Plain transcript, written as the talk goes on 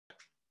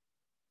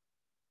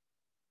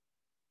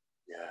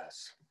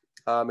class.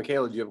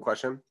 Michaela, do you have a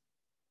question?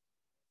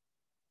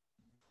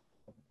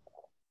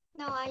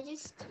 No, I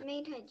just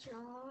made a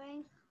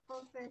drawing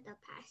over the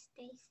past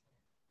days.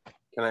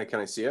 Can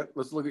I see it?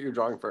 Let's look at your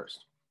drawing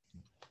first.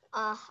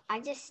 I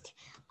just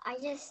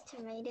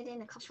made it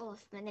in a couple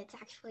of minutes.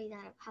 Actually, that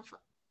I have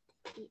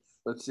a piece.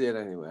 Let's see it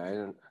anyway. I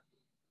don't.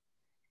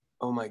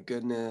 Oh my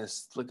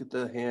goodness! Look at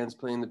the hands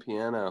playing the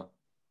piano.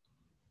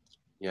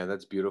 Yeah,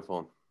 that's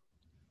beautiful.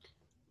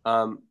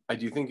 Do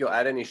you think you'll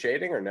add any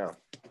shading or no?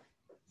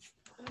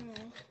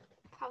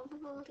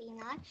 Probably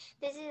not.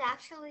 This is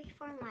actually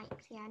for my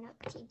piano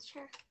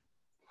teacher.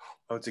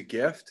 Oh, it's a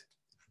gift?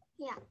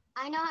 Yeah,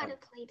 I know how to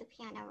play the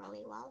piano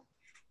really well.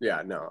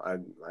 Yeah, no,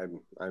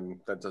 I'm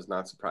that does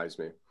not surprise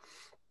me.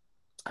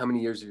 How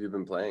many years have you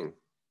been playing?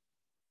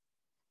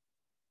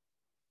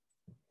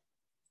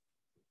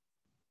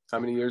 How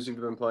many years have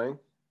you been playing?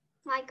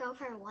 Might go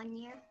for 1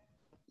 year.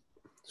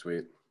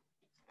 Sweet.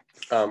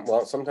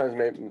 Well, sometime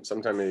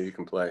maybe you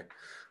can play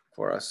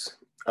for us.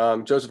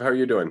 Joseph, how are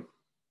you doing?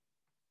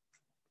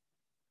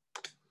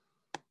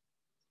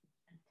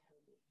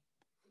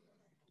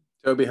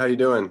 Toby, how you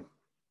doing?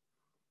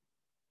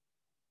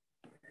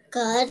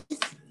 Good.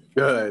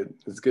 Good.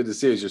 It's good to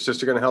see you. Is your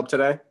sister going to help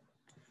today?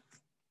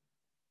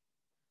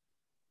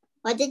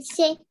 What did you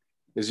say?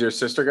 Is your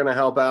sister going to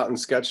help out and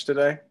sketch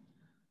today?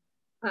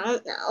 I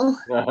don't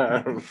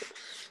know.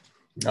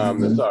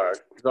 That's all right.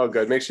 It's all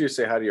good. Make sure you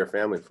say hi to your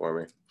family for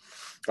me.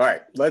 All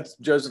right,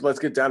 Joseph, let's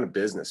get down to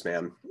business,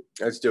 man.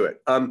 Let's do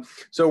it.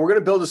 So we're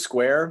gonna build a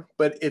square,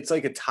 but it's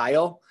like a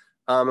tile.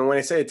 And when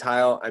I say a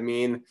tile, I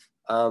mean,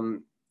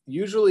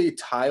 usually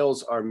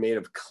tiles are made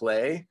of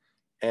clay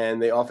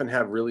and they often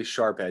have really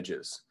sharp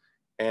edges.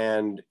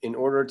 And in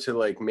order to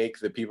like make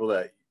the people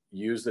that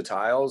use the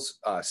tiles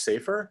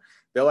safer,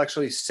 they'll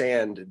actually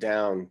sand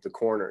down the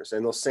corners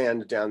and they'll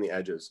sand down the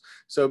edges.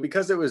 So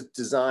because it was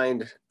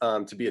designed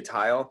to be a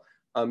tile,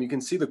 you can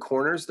see the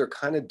corners, they're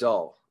kind of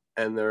dull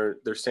and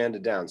they're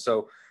sanded down.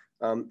 So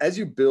as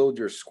you build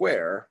your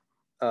square,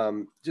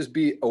 just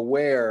be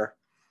aware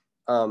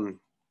of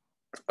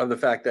the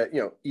fact that,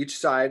 you know, each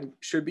side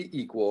should be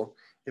equal.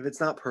 If it's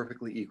not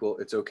perfectly equal,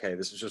 it's okay.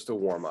 This is just a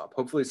warm up.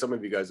 Hopefully some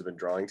of you guys have been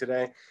drawing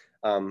today,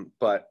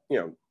 but you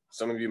know,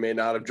 some of you may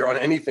not have drawn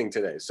anything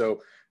today.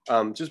 So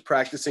just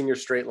practicing your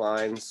straight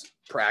lines,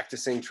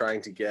 practicing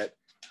trying to get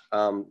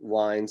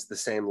lines the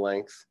same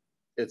length.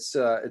 It's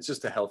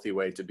just a healthy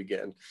way to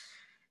begin.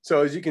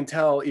 So as you can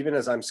tell, even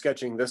as I'm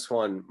sketching this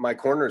one, my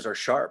corners are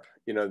sharp.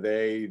 You know,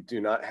 they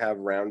do not have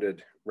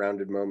rounded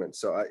moments.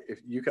 So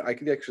I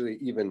could actually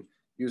even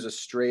use a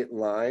straight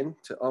line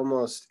to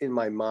almost, in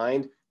my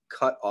mind,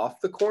 cut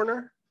off the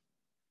corner.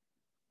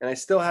 And I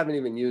still haven't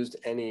even used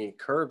any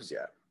curves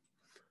yet.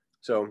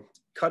 So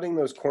cutting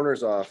those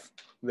corners off,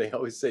 they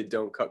always say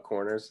don't cut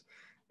corners.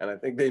 And I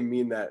think they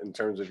mean that in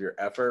terms of your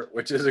effort,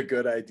 which is a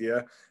good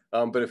idea.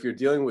 But if you're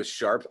dealing with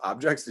sharp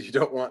objects that you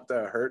don't want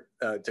to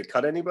to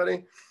cut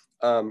anybody,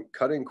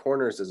 cutting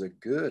corners is a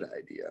good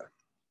idea.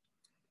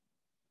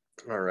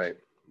 All right,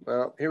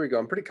 well, here we go.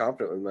 I'm pretty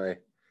confident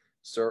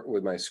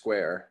with my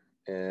square,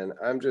 and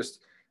I'm just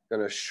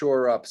gonna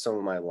shore up some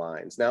of my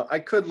lines. Now, I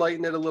could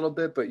lighten it a little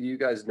bit, but you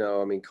guys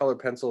know, I mean, colored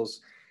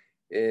pencils,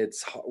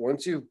 it's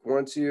once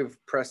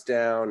you've pressed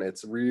down,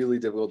 it's really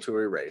difficult to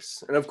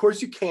erase. And of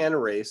course you can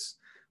erase,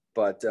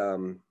 but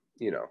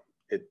you know,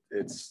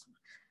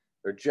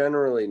 they're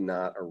generally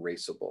not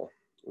erasable.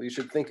 You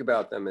should think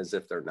about them as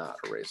if they're not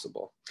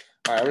erasable.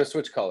 All right, I'm gonna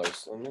switch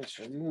colors. I'm gonna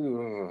show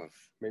you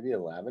maybe a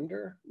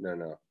lavender.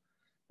 No,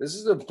 this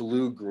is a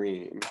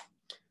blue-green.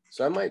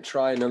 So I might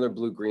try another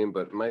blue-green,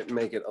 but might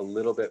make it a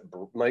little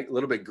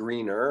bit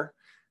greener.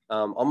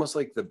 Almost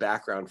like the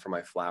background for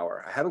my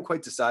flower. I haven't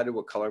quite decided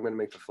what color I'm going to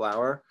make the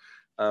flower,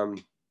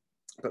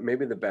 but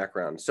maybe the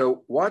background.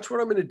 So watch what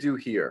I'm going to do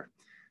here.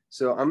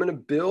 So I'm going to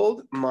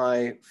build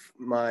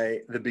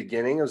the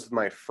beginning of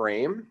my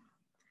frame,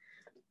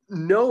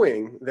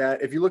 knowing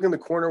that if you look in the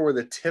corner where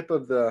the tip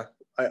of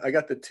I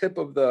got the tip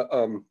of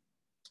the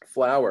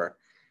flower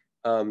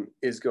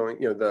is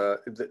going, you know,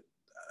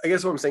 I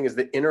guess what I'm saying is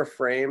the inner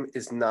frame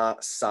is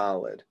not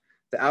solid.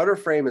 The outer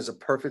frame is a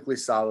perfectly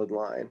solid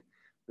line.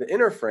 The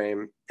inner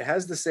frame, it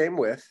has the same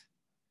width.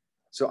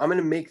 So I'm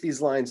gonna make these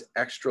lines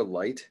extra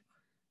light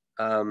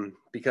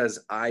because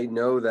I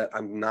know that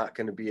I'm not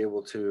gonna be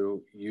able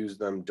to use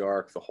them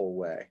dark the whole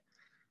way.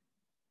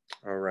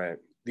 All right,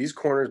 these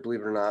corners, believe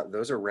it or not,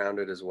 those are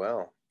rounded as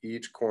well.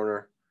 Each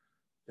corner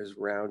is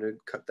rounded.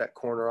 Cut that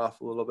corner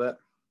off a little bit.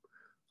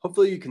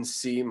 Hopefully you can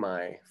see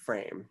my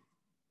frame.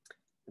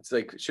 It's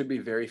like, it should be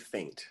very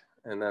faint.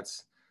 And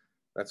that's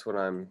what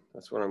I'm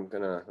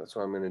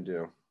gonna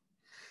do.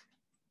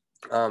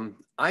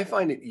 I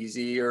find it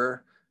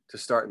easier to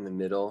start in the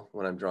middle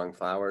when I'm drawing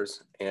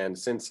flowers. And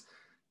since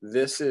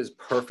this is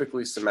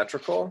perfectly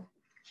symmetrical,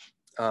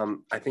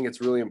 I think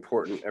it's really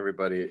important,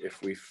 everybody,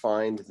 if we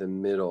find the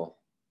middle.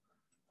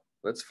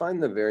 Let's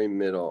find the very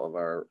middle of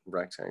our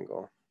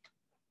rectangle.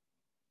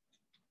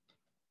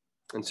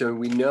 And so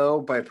we know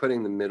by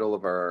putting the middle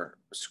of our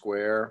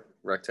square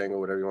rectangle,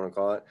 whatever you want to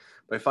call it.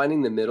 By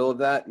finding the middle of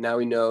that, now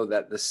we know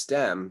that the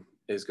stem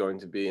is going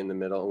to be in the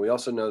middle. And we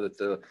also know that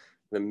the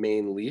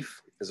main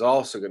leaf is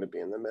also going to be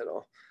in the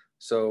middle.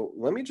 So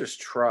let me just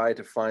try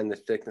to find the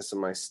thickness of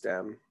my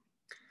stem.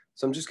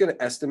 So I'm just going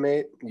to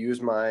estimate,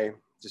 use my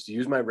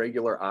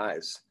regular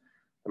eyes.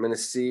 I'm going to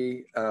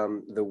see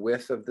the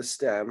width of the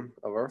stem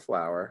of our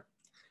flower.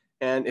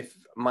 And if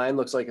mine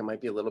looks like it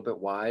might be a little bit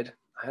wide,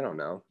 I don't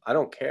know. I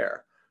don't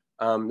care.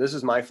 This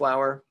is my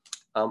flower.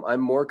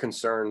 I'm more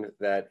concerned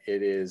that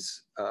it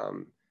is,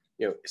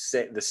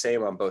 the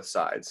same on both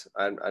sides.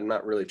 I'm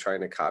not really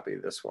trying to copy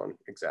this one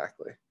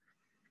exactly.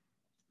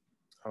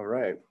 All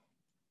right.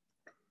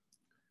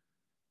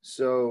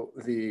 So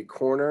the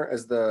corner,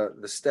 as the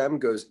stem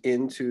goes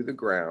into the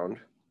ground,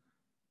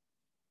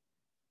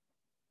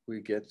 we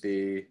get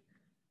the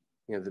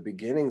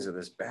beginnings of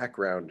this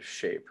background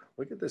shape.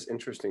 Look at this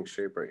interesting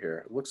shape right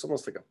here. It looks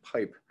almost like a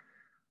pipe,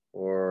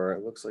 or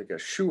it looks like a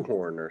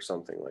shoehorn or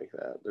something like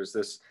that. There's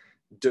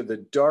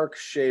the dark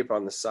shape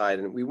on the side,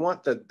 and we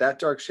want that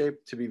dark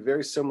shape to be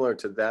very similar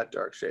to that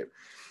dark shape.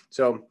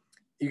 So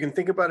you can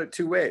think about it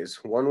two ways.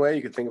 One way,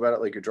 you could think about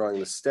it like you're drawing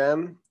the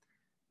stem,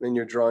 then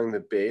you're drawing the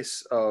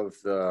base of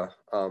the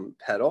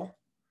petal,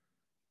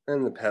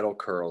 and the petal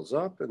curls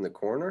up in the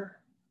corner,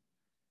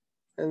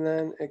 and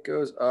then it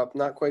goes up,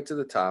 not quite to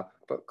the top,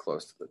 but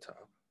close to the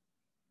top.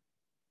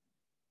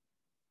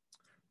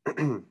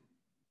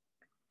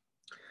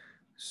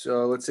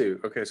 So let's see.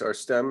 Okay, so our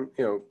stem,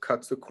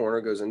 cuts the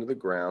corner, goes into the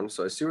ground.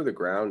 So I see where the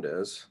ground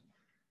is.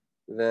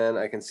 Then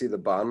I can see the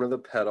bottom of the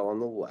petal on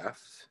the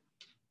left.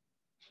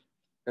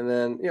 And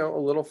then, a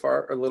little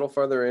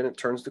farther in, it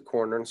turns the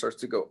corner and starts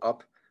to go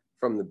up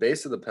from the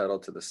base of the petal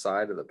to the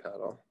side of the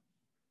petal.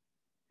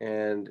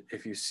 And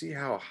if you see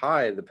how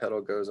high the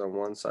petal goes on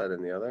one side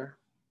and the other,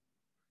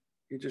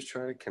 you just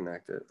try to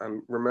connect it.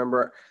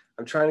 Remember,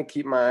 I'm trying to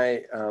keep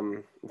my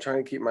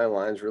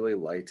lines really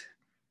light,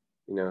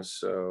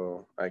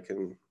 so I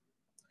can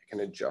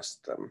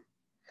adjust them.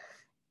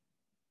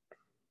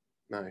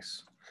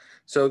 Nice.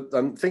 So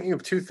I'm thinking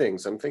of two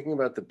things. I'm thinking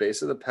about the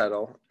base of the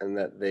petal and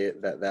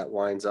that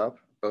lines up,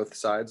 both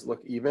sides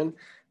look even.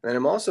 And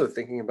I'm also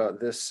thinking about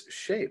this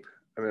shape.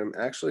 I'm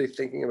actually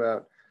thinking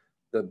about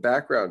the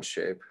background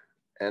shape,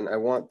 and I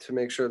want to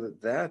make sure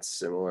that that's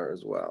similar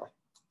as well.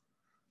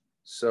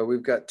 So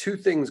we've got two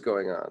things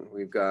going on.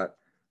 We've got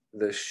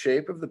the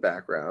shape of the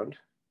background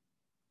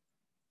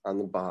on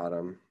the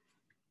bottom,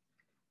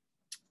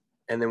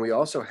 and then we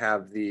also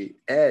have the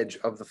edge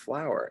of the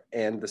flower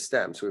and the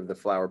stem. So we have the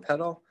flower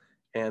petal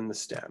and the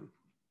stem.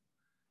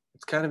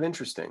 It's kind of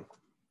interesting.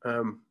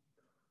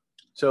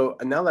 So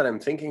now that I'm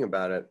thinking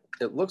about it,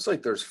 it looks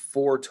like there's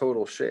 4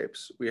 total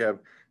shapes. We have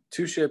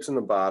 2 shapes in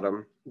the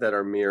bottom that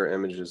are mirror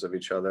images of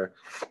each other.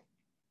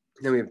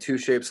 Then we have 2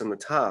 shapes on the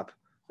top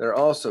that are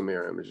also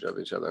mirror images of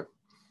each other.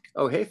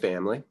 Oh, hey,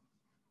 family.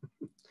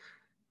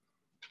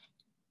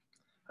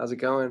 How's it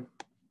going?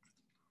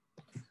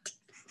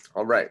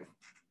 All right.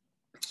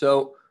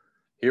 So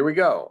here we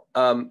go.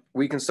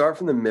 We can start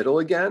from the middle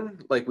again,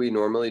 like we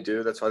normally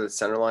do. That's why the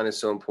center line is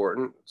so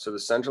important. So the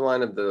center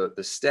line of the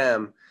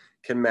stem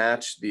can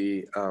match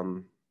the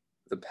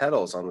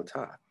petals on the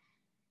top.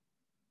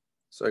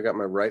 So I got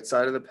my right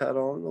side of the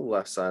petal and the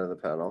left side of the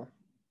petal.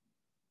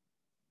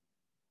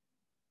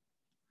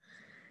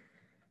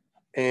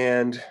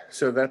 And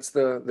so that's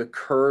the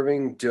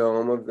curving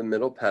dome of the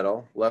middle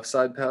petal, left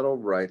side petal,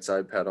 right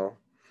side petal.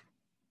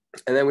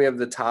 And then we have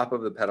the top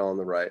of the petal on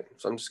the right.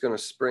 So I'm just going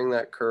to spring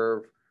that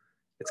curve.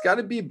 It's got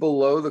to be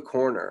below the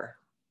corner,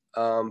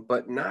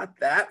 but not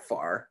that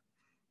far.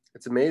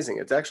 It's amazing.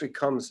 It actually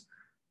comes,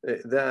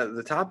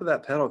 the top of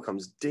that petal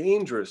comes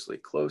dangerously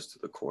close to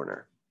the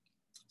corner.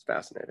 It's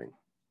fascinating.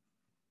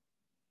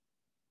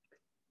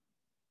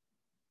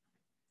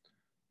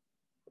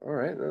 All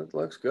right, that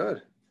looks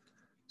good.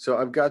 So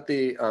I've got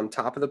the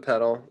top of the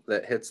petal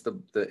that hits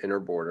the inner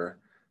border,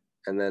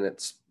 and then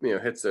it's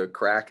hits the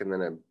crack, and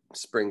then it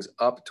springs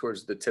up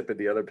towards the tip of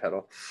the other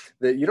petal.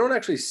 That you don't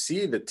actually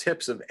see the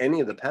tips of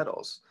any of the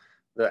petals.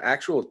 The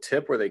actual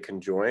tip where they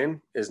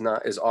conjoin is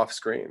off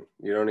screen.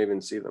 You don't even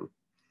see them.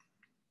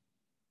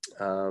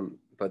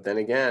 But then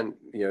again,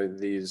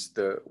 as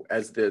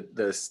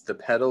the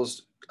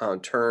petals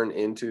turn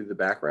into the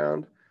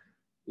background,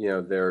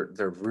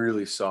 they're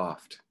really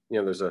soft.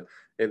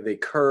 They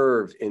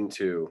curve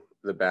into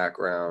the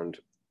background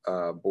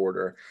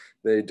border.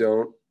 They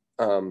don't.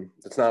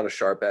 It's not a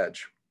sharp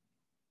edge.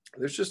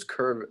 There's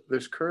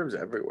curves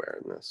everywhere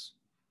in this.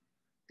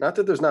 Not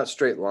that there's not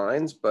straight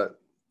lines,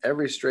 but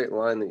every straight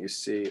line that you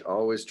see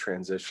always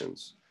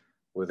transitions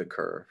with a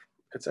curve.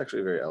 It's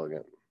actually very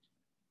elegant.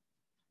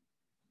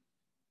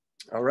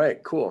 All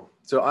right, cool.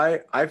 So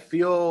I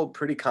feel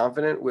pretty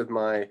confident with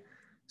my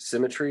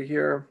symmetry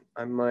here.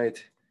 I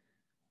might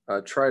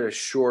try to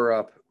shore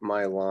up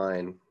my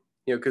line,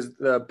 because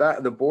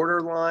the border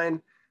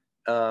line,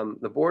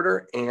 the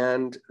border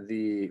and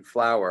the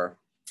flower,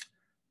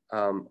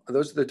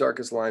 those are the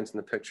darkest lines in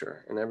the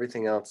picture, and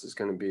everything else is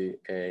going to be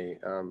a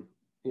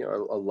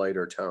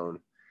lighter tone,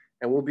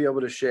 and we'll be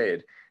able to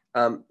shade.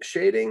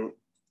 Shading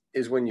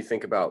is when you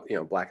think about, you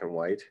know, black and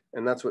white,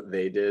 and that's what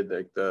they did.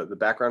 Like the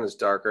background is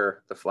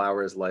darker, the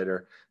flower is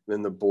lighter,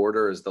 then the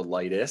border is the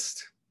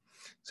lightest.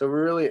 So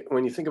really,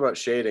 when you think about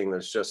shading,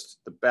 there's just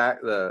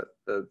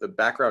the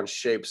background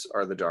shapes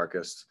are the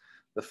darkest,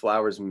 the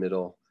flower's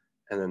middle,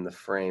 and then the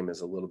frame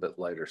is a little bit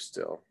lighter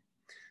still.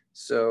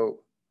 So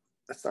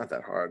that's not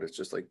that hard. It's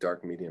just like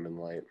dark, medium, and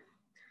light.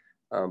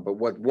 But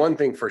one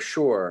thing for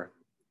sure,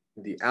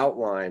 the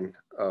outline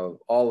of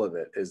all of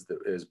it is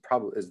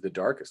the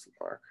darkest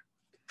mark.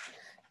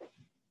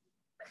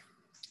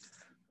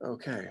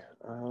 Okay,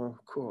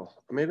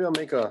 cool. Maybe I'll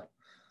make a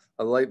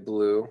light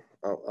blue.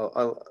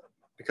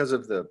 Because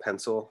of the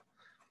pencil,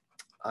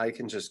 I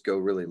can just go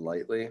really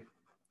lightly.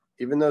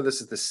 Even though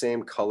this is the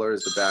same color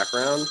as the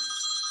background,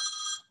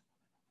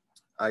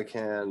 I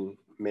can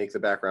make the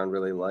background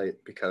really light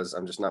because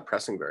I'm just not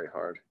pressing very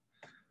hard.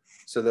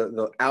 So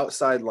the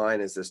outside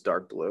line is this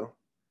dark blue,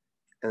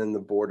 and then the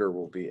border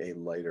will be a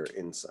lighter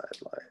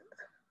inside line,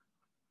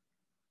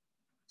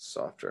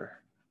 softer.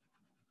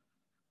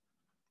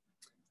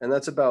 And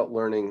that's about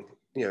learning,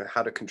 you know,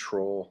 how to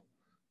control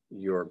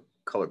your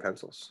color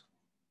pencils.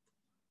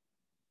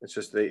 It's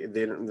just they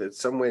don't, in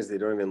some ways they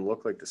don't even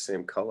look like the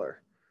same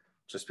color,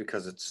 just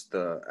because it's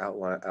the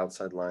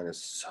outside line is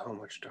so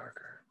much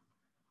darker.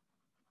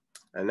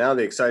 And now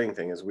the exciting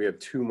thing is we have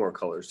 2 more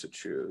colors to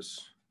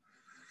choose.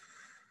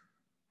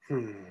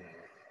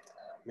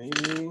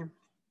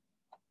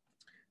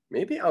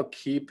 Maybe I'll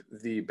keep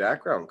the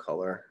background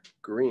color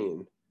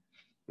green.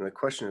 And the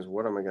question is,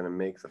 what am I going to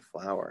make the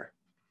flower?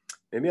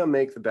 Maybe I'll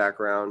make the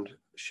background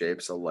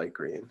shapes a light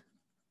green.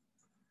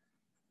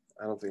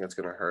 I don't think that's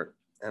going to hurt.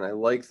 And I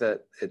like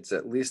that it's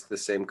at least the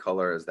same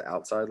color as the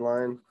outside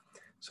line.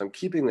 So I'm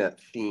keeping that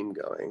theme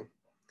going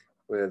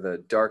with a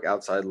dark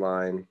outside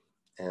line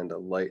and a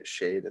light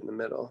shade in the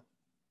middle.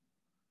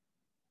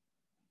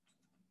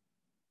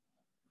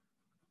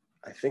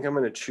 I think I'm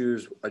going to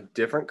choose a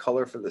different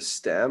color for the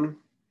stem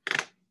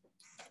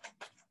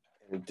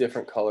and a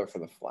different color for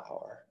the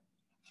flower.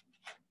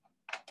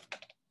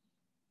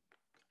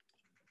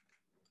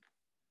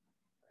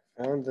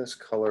 I found this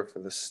color for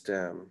the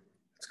stem.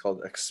 It's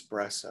called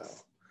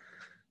Espresso.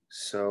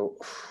 So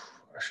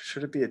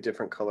should it be a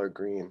different color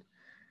green?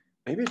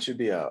 Maybe it should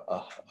be a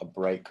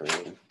bright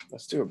green.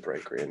 Let's do a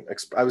bright green.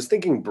 I was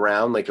thinking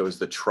brown, like it was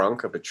the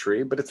trunk of a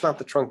tree, but it's not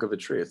the trunk of a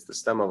tree. It's the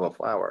stem of a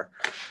flower.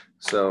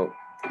 So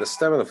the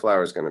stem of the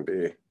flower is going to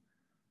be,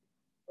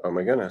 oh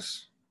my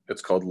goodness,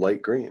 it's called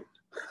light green.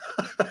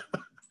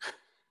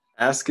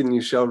 Ask and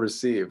you shall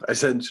receive. I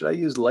said, should I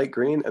use light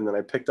green? And then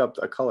I picked up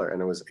a color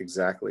and it was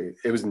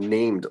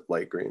named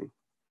light green.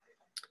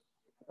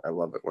 I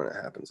love it when it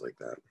happens like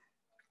that.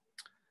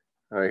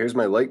 All right, here's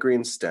my light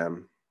green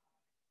stem.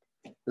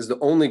 This is the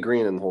only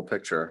green in the whole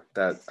picture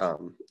that,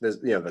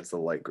 that's the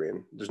light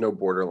green. There's no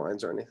border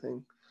lines or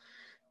anything.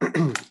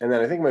 And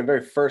then I think my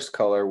very first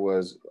color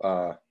was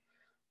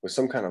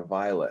some kind of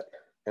violet.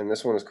 And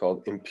this one is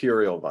called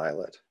Imperial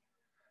Violet.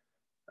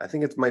 I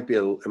think it might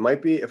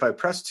be, if I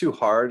press too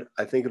hard,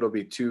 I think it'll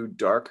be too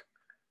dark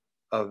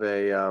of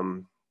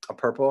a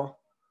purple,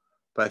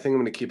 but I think I'm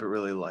gonna keep it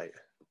really light.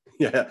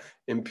 Yeah,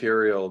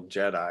 Imperial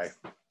Jedi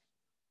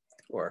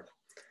or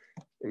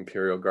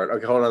Imperial Guard.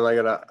 Okay, hold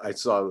on, I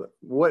saw,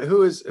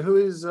 who is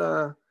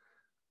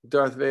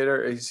Darth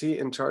Vader? Is he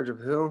in charge of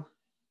who?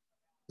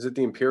 Is it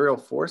the Imperial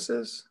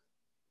Forces?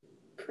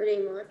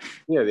 Pretty much.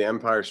 Yeah, the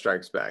Empire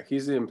Strikes Back.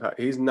 He's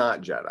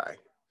not Jedi.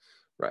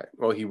 Right.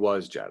 Well, he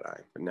was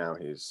Jedi, but now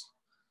he's,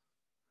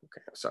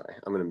 okay, sorry.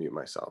 I'm going to mute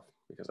myself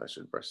because I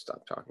should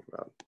stop talking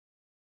about it.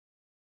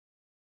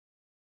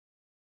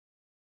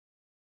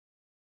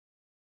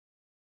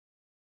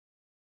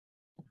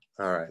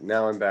 All right,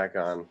 now I'm back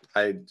on.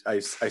 I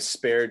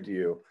spared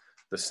you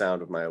the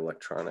sound of my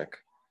electronic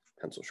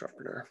pencil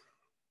sharpener.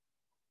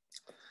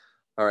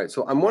 All right,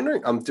 so I'm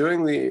wondering, I'm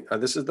doing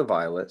this is the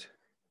violet,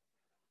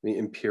 the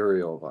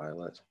Imperial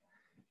Violet.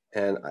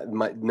 And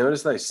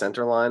notice that my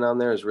center line on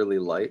there is really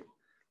light.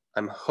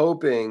 I'm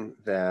hoping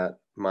that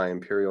my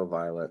Imperial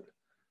Violet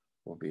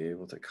will be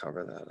able to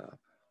cover that up.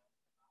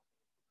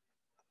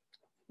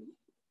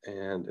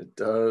 And it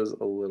does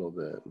a little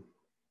bit. You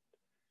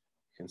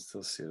can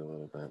still see it a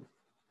little bit.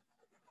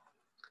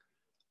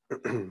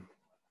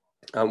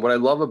 What I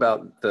love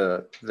about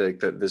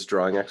this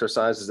drawing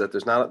exercise is that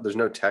there's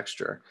no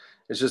texture.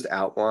 It's just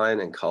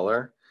outline and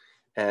color.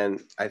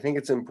 And I think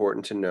it's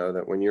important to know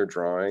that when you're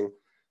drawing,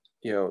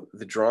 you know,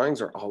 the drawings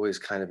are always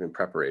kind of in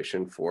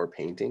preparation for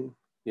painting,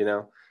 you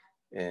know,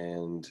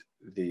 and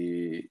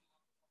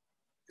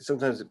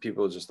sometimes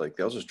people just like,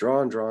 they'll just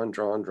draw and draw and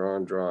draw and draw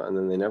and draw. And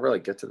then they never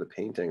like get to the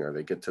painting, or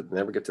they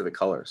never get to the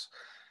colors.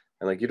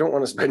 And like, you don't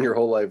want to spend your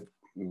whole life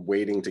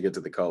waiting to get to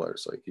the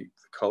colors. Like the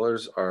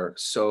colors are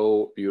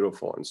so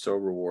beautiful and so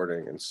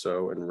rewarding and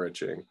so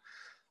enriching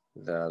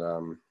that,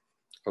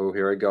 oh,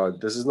 here I go.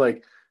 This is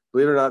like,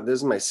 believe it or not, this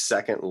is my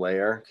second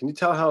layer. Can you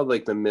tell how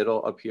like the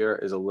middle up here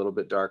is a little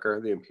bit darker?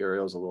 The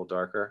Imperial is a little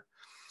darker.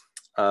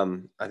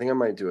 I think I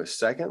might do a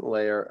second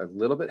layer, a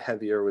little bit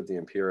heavier with the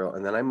Imperial,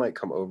 and then I might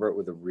come over it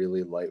with a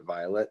really light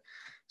violet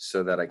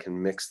so that I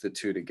can mix the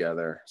two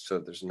together so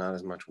that there's not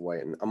as much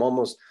white. And I'm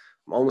almost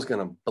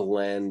gonna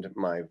blend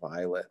my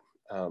violet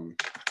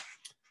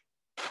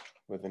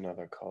with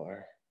another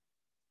color.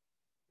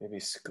 Maybe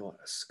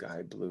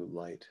sky blue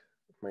light.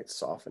 Might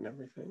soften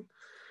everything.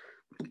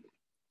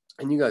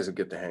 And you guys will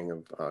get the hang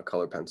of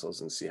color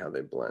pencils and see how they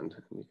blend.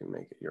 And you can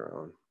make it your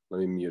own. Let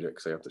me mute it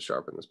because I have to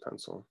sharpen this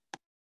pencil.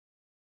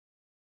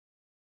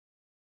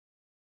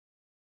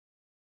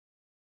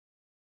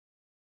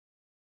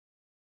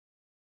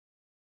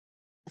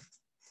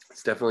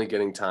 It's definitely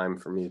getting time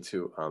for me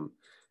to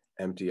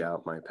empty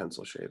out my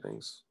pencil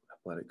shavings. I've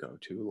let it go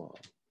too long.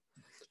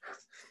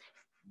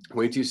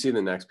 Wait till you see the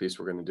next piece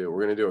we're going to do.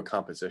 We're going to do a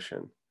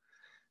composition.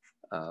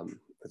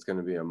 It's going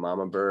to be a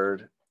mama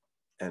bird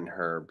and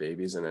her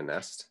babies in a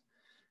nest.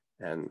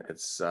 And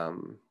it's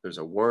there's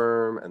a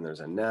worm and there's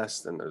a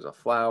nest and there's a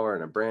flower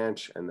and a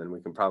branch. And then we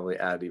can probably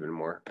add even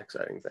more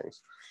exciting things.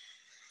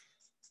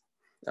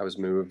 I was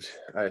moved.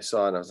 I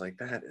saw it and I was like,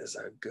 that is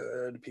a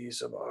good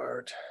piece of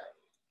art.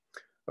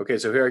 Okay,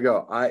 so here I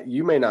go.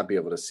 You may not be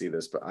able to see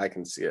this, but I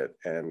can see it.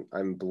 And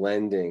I'm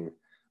blending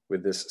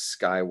with this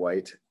sky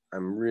white.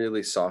 I'm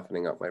really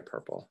softening up my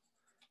purple.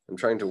 I'm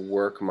trying to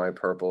work my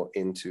purple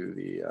into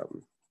the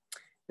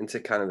into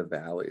kind of the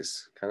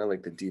valleys, kind of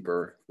like the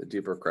deeper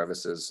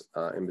crevices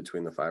in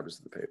between the fibers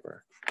of the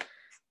paper.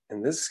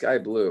 And this sky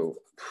blue,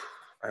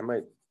 it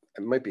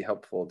might be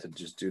helpful to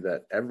just do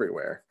that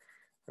everywhere.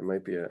 It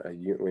might be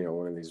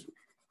one of these,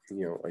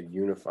 a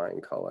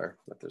unifying color,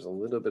 but there's a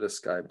little bit of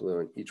sky blue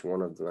in each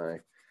one of my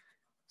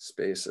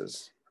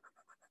spaces,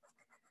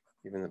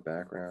 even the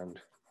background.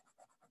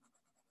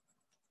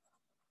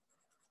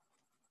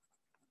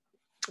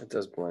 It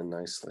does blend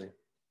nicely.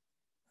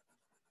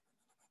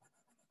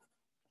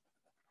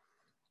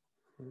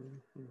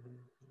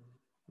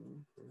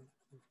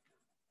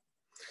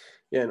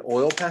 Yeah, in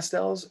oil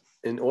pastels,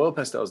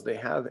 they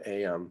have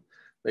a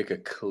like a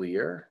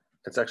clear.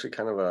 It's actually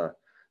kind of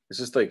it's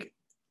just like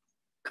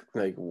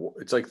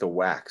it's like the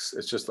wax.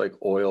 It's just like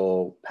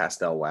oil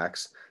pastel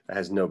wax that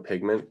has no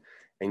pigment,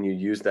 and you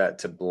use that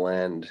to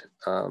blend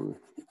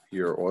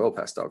your oil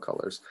pastel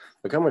colors.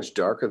 Look how much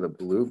darker the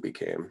blue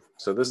became.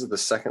 So this is the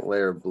second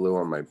layer of blue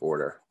on my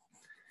border,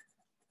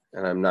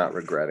 and I'm not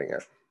regretting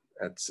it.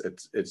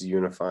 It's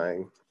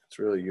unifying. It's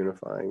really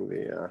unifying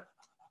the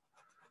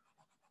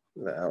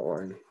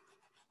outline.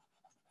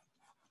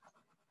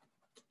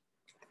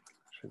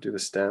 Should I do the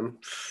stem?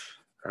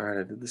 All right,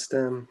 I did the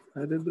stem.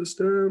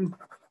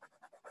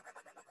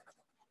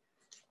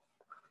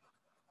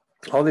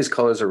 All these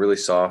colors are really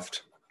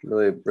soft,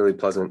 really, really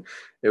pleasant.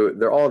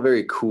 They're all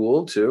very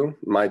cool too.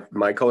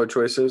 My color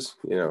choices,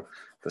 the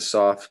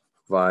soft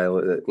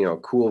violet,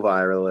 cool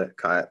violet,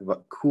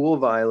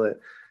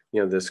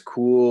 this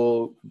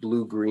cool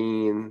blue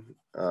green,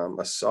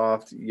 a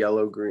soft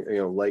yellow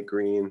green, light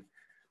green.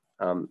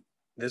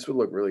 This would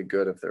look really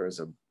good if there was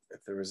a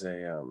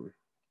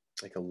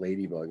like a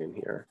ladybug in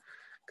here,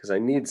 because I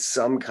need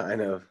some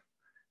kind of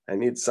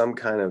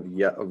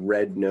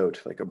red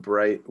note, like a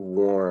bright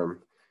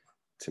warm,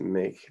 to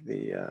make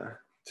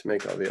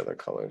all the other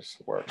colors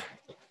work.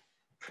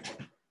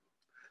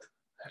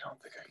 I don't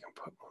think I can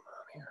put one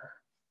on here.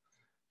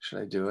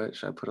 Should I do it?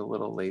 Should I put a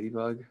little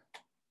ladybug?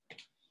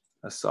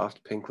 A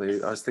soft pink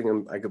lady. I was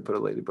thinking I could put a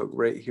ladybug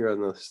right here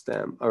on the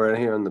stem, or right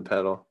here on the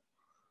petal.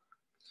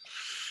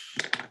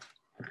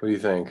 What do you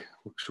think?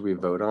 Should we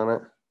vote on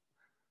it?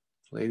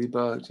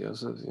 Ladybug,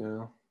 Joseph,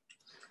 I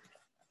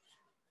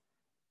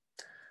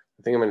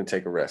think I'm gonna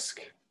take a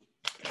risk.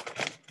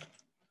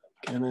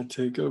 Gonna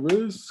take a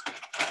risk.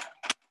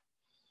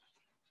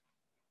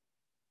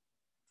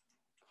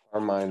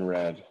 Carmine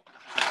red.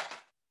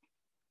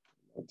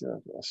 I'll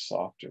do a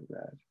softer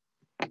red.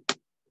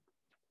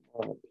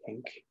 More of a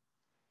pink.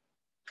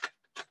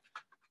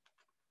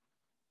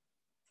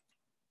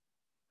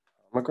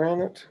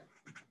 Pomegranate.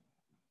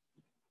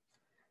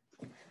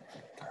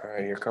 All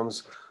right, here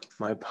comes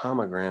my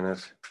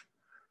pomegranate.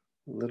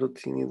 Little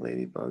teeny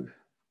ladybug.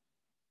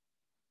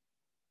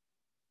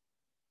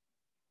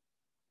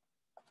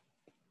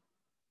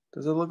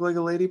 Does it look like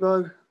a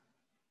ladybug?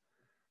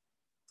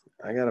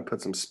 I gotta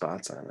put some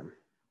spots on him.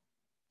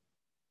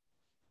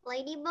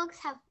 Ladybugs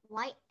have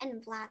white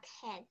and black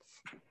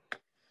heads.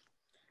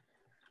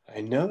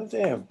 I know that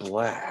they have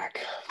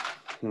black.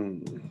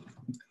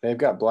 They've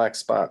got black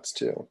spots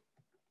too.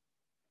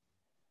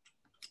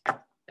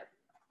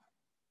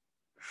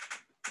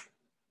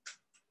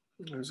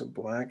 There's a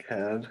black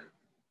head.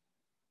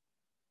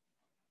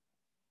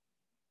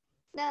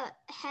 The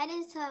head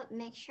is a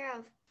mixture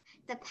of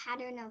the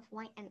pattern of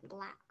white and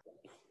black.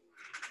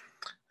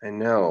 I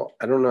know.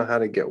 I don't know how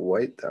to get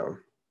white though.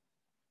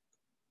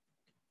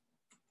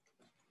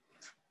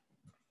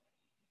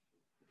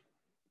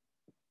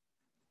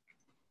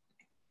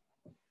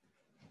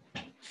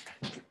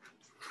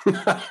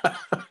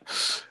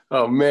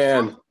 Oh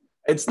man,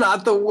 it's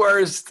not the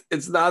worst.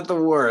 It's not the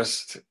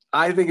worst.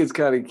 I think it's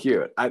kind of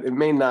cute. It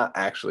may not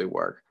actually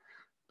work,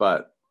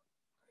 but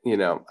you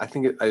know, I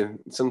think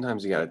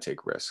sometimes you got to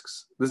take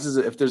risks. This is,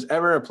 if there's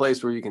ever a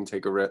place where you can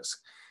take a risk,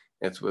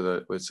 it's with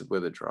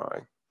a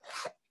drawing.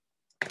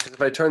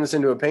 If I turn this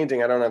into a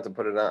painting, I don't have to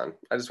put it on.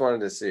 I just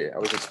wanted to see. I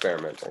was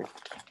experimenting.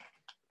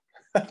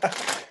 Can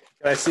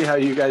I see how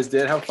you guys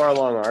did? How far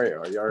along are you?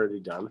 Are you already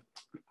done?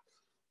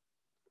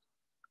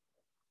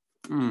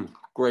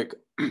 Great.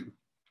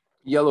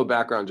 Yellow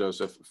background,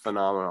 Joseph.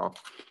 Phenomenal.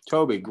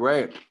 Toby,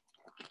 great.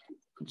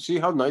 See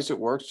how nice it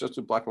works just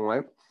with black and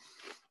white?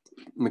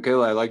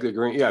 Michaela, I like the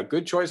green. Yeah,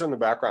 good choice on the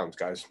backgrounds,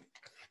 guys.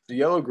 The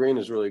yellow green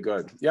is really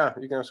good. Yeah,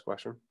 you can ask a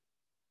question.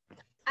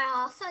 I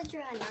also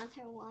drew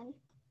another one.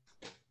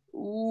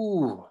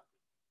 Ooh.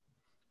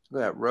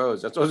 Look at that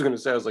rose. That's what I was going to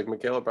say. I was like,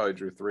 Michaela probably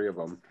drew 3 of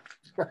them.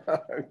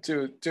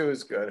 two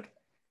is good.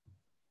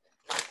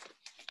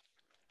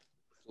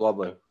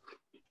 Lovely.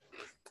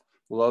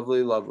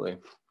 Lovely, lovely.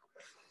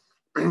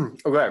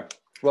 Okay.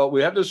 Well,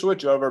 we have to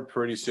switch over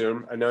pretty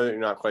soon. I know that you're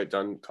not quite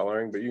done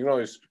coloring, but you can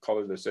always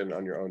color this in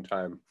on your own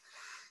time.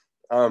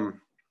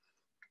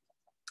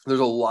 There's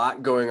a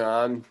lot going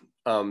on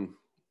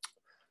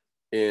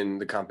in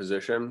the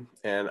composition,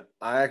 and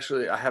I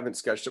haven't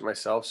sketched it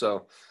myself,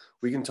 so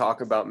we can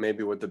talk about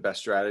maybe what the best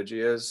strategy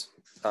is.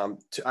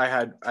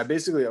 I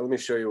basically, let me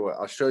show you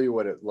I'll show you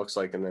what it looks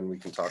like, and then we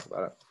can talk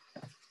about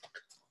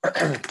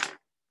it.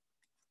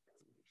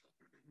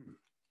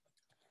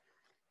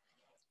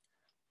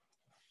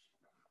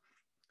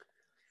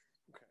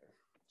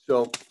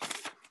 So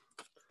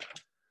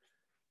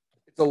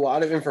it's a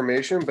lot of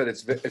information, but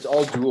it's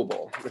all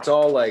doable. It's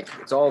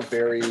all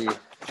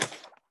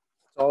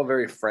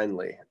very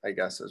friendly, I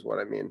guess is what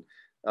I mean.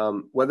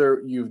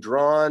 Whether you've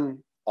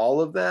drawn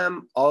all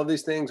of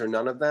these things or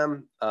none of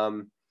them.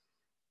 Oh,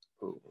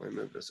 let me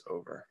move this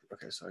over.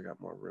 Okay, so I got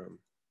more room.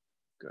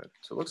 Good.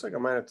 So it looks like I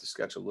might have to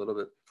sketch a little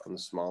bit on the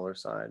smaller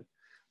side.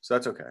 So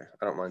that's okay.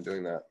 I don't mind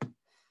doing that.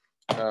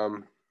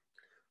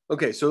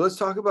 Okay, so let's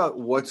talk about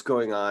what's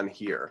going on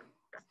here.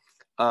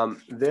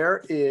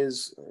 There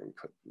is, let me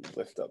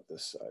lift up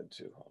this side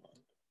too, hold on.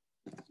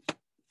 Okay,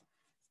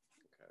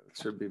 it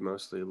should be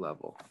mostly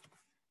level.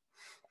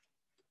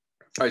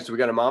 All right, so we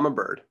got a mama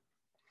bird.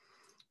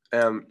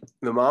 The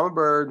mama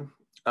bird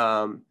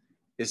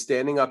is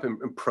standing up in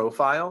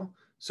profile.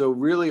 So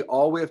really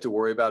all we have to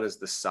worry about is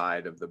the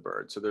side of the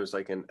bird. So there's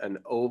like an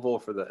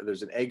oval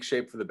there's an egg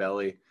shape for the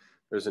belly.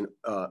 There's an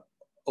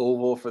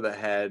oval for the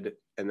head.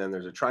 And then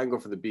there's a triangle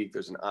for the beak.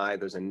 There's an eye.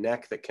 There's a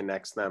neck that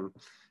connects them.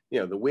 You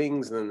know, the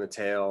wings and then the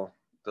tail,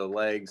 the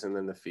legs and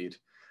then the feet.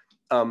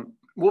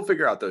 We'll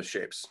figure out those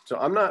shapes. So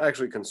I'm not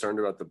actually concerned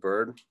about the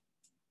bird.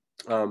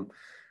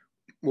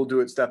 We'll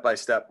do it step by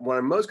step. What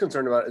I'm most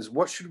concerned about is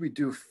what should we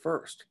do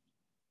first?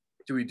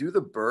 Do we do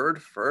the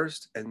bird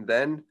first and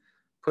then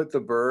put the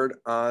bird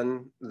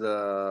on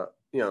the,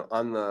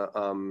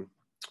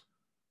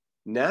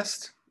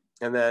 nest,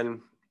 and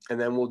then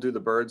we'll do the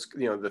birds,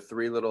 the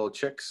 3 little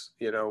chicks,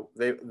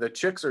 the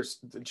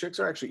chicks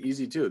are actually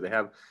easy too. They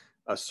have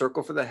a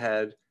circle for the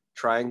head,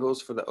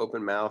 triangles for the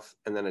open mouth,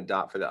 and then a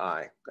dot for the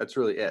eye. That's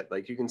really it.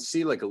 Like you can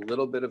see like a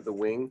little bit of the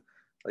wing,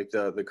 like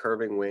the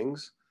curving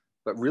wings,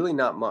 but really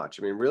not much.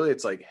 I mean, really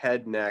it's like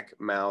head, neck,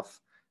 mouth,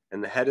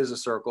 and the head is a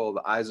circle,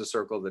 the eye is a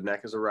circle, the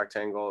neck is a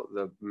rectangle,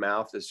 the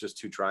mouth is just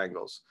 2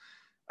 triangles.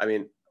 I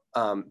mean,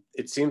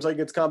 it seems like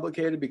it's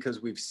complicated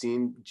because we've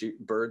seen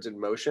birds in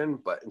motion,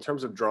 but in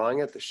terms of drawing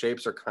it, the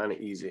shapes are kind of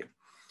easy.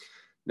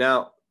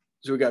 Now,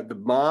 so we got the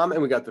mom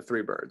and we got the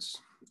 3 birds.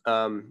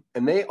 And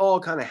they all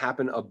kind of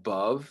happen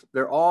above,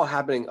 they're all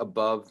happening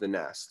above the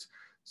nest.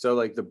 So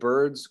like the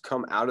birds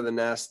come out of the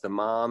nest, the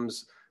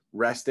mom's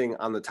resting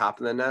on the top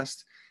of the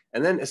nest.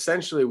 And then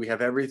essentially we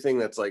have everything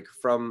that's like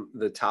from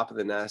the top of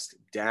the nest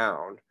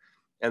down.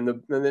 And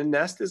the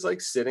nest is like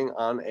sitting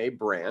on a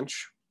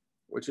branch,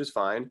 which is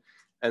fine.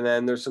 And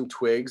then there's some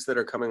twigs that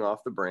are coming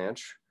off the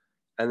branch.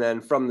 And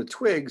then from the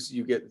twigs,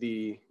 you get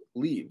the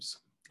leaves.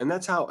 And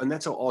that's how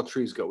all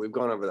trees go. We've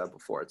gone over that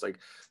before. It's like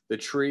the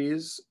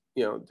trees,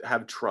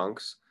 have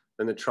trunks,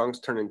 then the trunks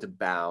turn into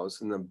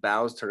boughs, and the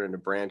boughs turn into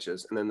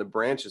branches, and then the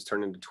branches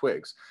turn into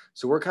twigs.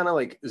 So we're kind of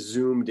like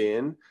zoomed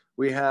in.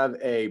 We have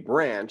a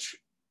branch,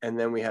 and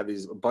then we have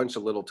a bunch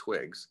of little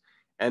twigs.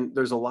 And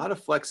there's a lot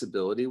of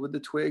flexibility with the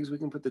twigs. We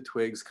can put the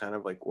twigs kind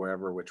of like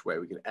wherever, which way.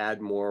 We can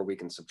add more, we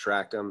can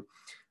subtract them.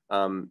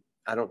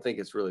 I don't think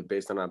it's really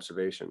based on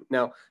observation.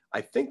 Now,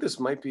 I think this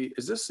might be,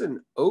 is this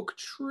an oak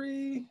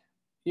tree?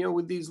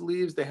 With these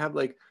leaves, they have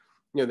like,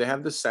 they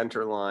have the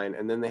center line,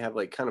 and then they have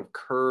like kind of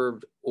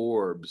curved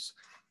orbs.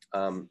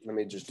 Let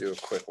me just do a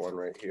quick one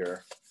right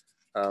here.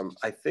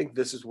 I think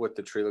this is what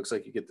the tree looks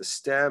like. You get the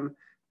stem,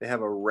 they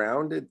have a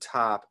rounded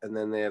top, and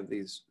then they have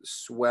these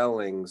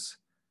swellings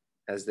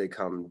as they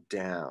come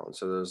down.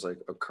 So there's like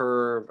a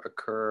curve,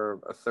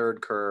 a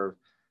third curve,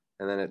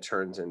 and then it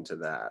turns into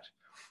that.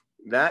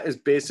 That is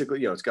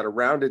basically, it's got a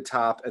rounded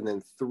top and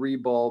then 3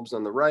 bulbs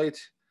on the right,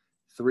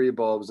 3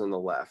 bulbs on the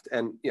left.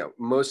 And,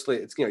 mostly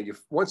it's,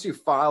 once you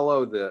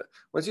follow the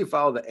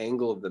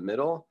angle of the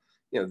middle,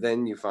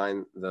 then you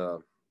find the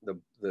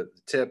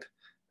tip,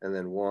 and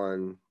then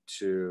 1,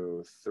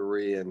 2,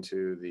 3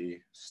 into the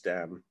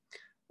stem.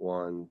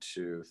 1,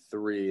 2,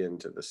 3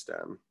 into the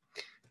stem.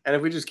 And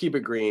if we just keep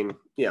it green,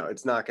 you know,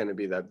 it's not going to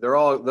be that. They're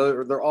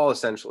all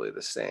essentially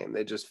the same.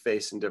 They just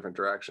face in different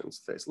directions,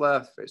 face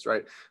left, face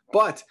right.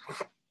 But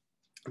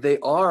they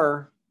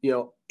are, you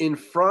know, in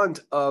front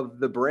of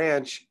the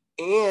branch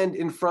and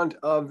in front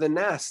of the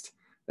nest.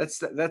 That's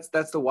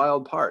the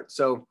wild part.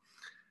 So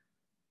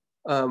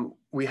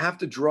we have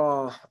to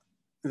draw.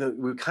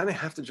 We kind of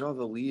have to draw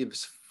the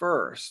leaves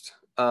first.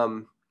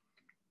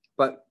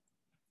 But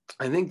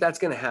I think that's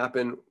going to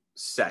happen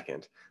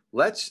second.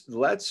 Let's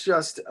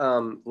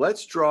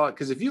draw,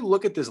 because if you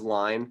look at this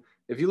line,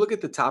 if you look at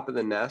the top of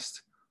the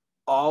nest,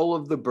 all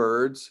of the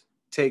birds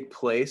take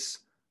place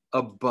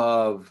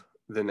above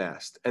the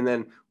nest, and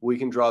then we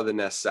can draw the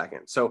nest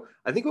second. So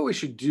I think what we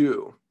should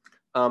do,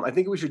 I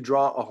think we should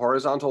draw a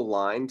horizontal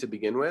line to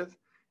begin with,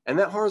 and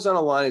that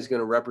horizontal line is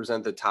going to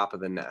represent the top of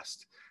the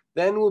nest.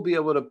 Then we'll be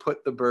able to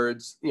put the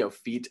birds, you know,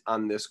 feet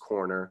on this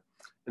corner,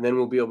 and then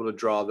we'll be able to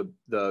draw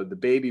the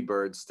baby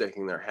birds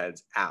sticking their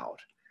heads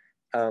out.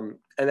 And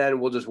then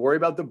we'll just worry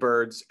about the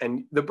birds,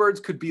 and the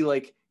birds could be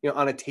like, you know,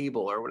 on a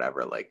table or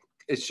whatever. Like,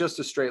 it's just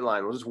a straight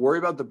line. We'll just worry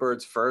about the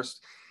birds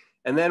first.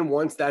 And then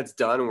once that's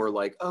done, we're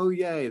like, oh,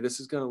 yay, this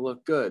is going to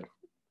look good.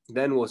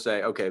 Then we'll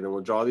say, okay, then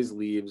we'll draw these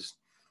leaves.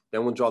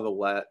 Then we'll draw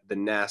the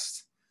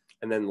nest.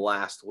 And then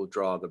last, we'll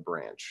draw the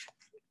branch.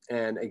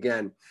 And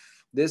again,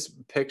 this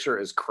picture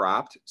is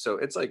cropped. So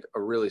it's like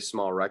a really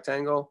small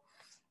rectangle.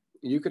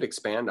 You could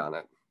expand on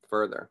it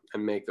further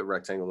and make the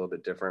rectangle a little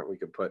bit different. We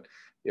could put,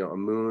 you know, a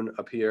moon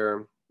up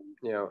here,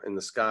 you know, in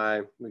the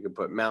sky. We could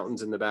put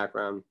mountains in the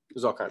background.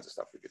 There's all kinds of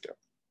stuff we could do.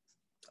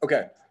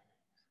 Okay.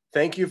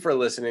 Thank you for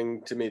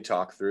listening to me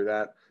talk through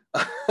that.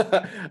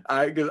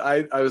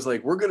 I was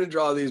like, we're going to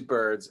draw these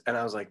birds. And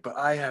I was like, but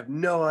I have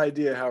no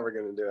idea how we're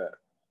going to do it.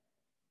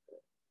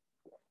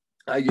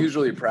 I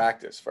usually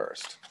practice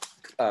first.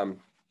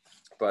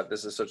 But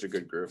this is such a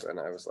good group. And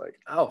I was like,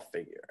 I'll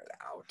figure it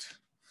out.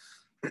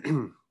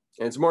 And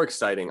it's more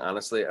exciting,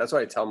 honestly. That's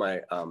what I tell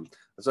my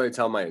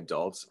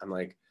adults. I'm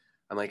like,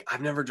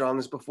 I've never drawn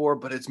this before,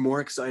 but it's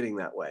more exciting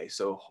that way.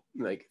 So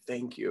like,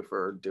 thank you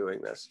for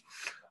doing this.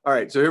 All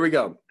right, so here we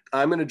go.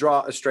 I'm going to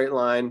draw a straight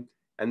line,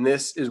 and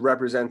this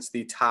represents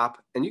the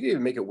top, and you can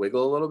even make it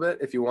wiggle a little bit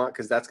if you want,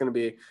 because that's going to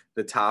be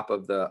the top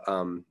of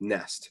the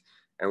nest.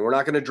 And we're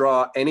not going to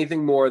draw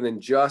anything more than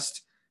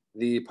just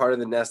the part of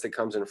the nest that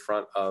comes in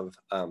front of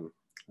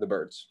the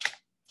birds.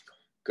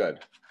 Good.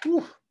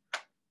 Whew.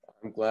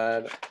 I'm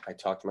glad I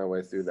talked my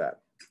way through that.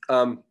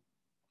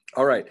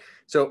 All right.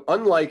 So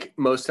unlike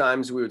most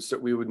times,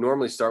 we would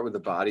normally start with the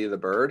body of the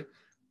bird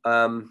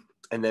and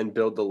then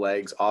build the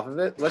legs off of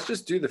it. Let's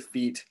just do the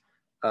feet.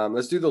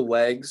 Let's do the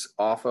legs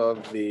off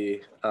of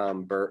the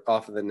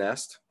off of the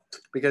nest,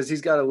 because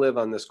he's got to live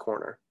on this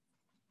corner.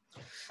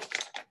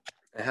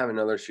 I have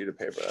another sheet of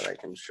paper that I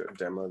can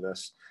demo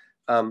this.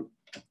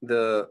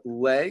 The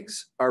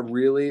legs are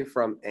really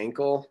from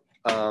ankle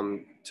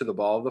to the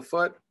ball of the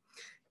foot.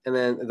 And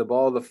then the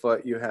ball of the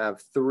foot, you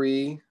have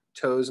 3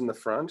 toes in the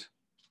front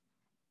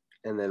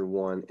and then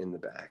 1 in the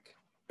back.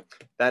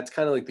 That's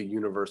kind of like the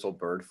universal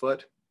bird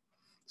foot.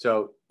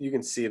 So you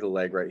can see the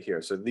leg right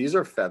here. So these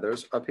are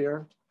feathers up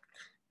here,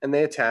 and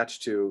they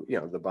attach to, you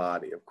know, the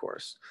body, of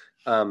course.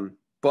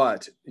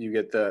 But you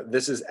get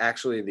this is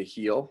actually the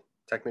heel,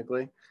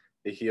 technically,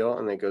 the heel,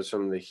 and it goes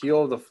from the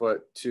heel of the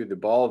foot to the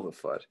ball of the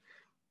foot.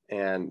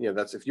 And, you know,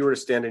 that's if you were to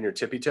stand on your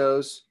tippy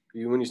toes.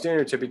 When you stand on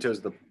your tippy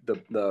toes,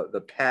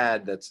 the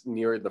pad that's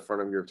near the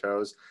front of your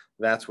toes,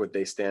 that's what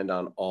they stand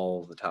on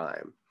all the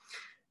time.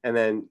 And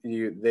then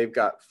they've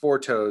got 4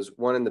 toes,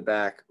 1 in the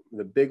back,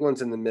 the big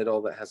one's in the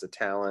middle that has a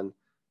talon, and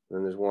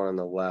then there's 1 on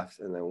the left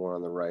and then 1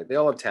 on the right. They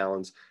all have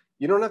talons.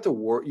 You don't have to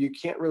worry, you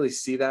can't really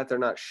see that, they're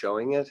not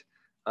showing it,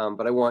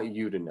 but I want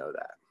you to know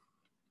that.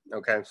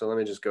 Okay, so let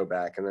me just go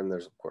back, and then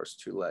there's of course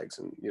 2 legs,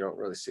 and you don't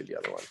really see the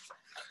other one.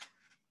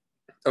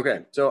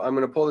 Okay, so I'm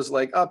gonna pull this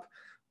leg up.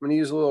 I'm going to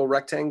use a little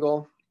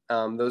rectangle.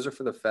 Those are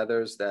for the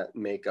feathers that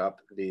make up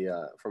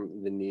the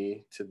from the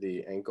knee to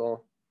the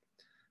ankle.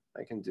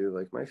 I can do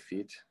like my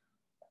feet,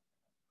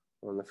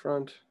 1 in the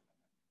front,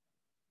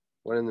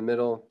 1 in the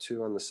middle,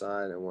 2 on the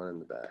side, and 1 in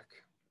the back.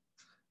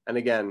 And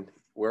again,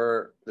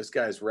 this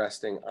guy's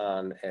resting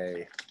on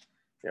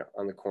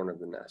on the corner of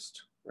the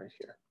nest right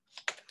here.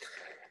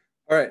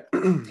 All right,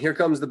 here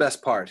comes the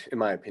best part, in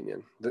my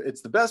opinion.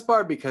 It's the best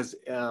part because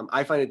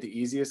I find it the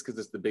easiest because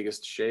it's the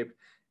biggest shape.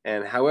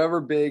 And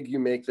however big you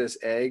make this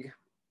egg,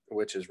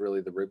 which is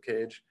really the rib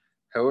cage,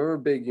 however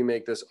big you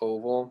make this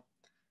oval,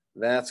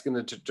 that's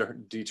going to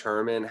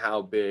determine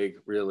how big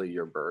really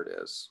your bird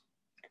is.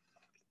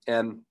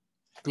 And,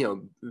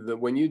 you know,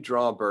 when you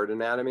draw bird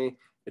anatomy,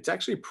 it's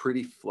actually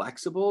pretty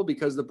flexible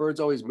because the bird's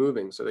always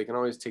moving, so they can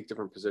always take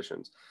different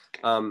positions.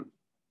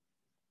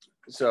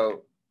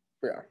 So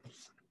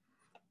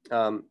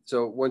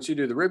once you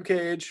do the rib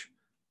cage,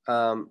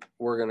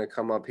 we're going to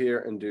come up here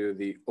and do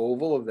the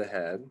oval of the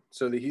head,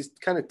 so that he's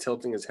kind of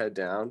tilting his head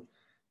down,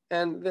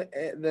 And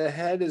the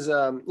head is,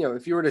 you know,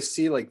 if you were to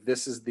see like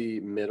this is the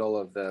middle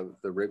of the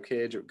rib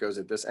cage, it goes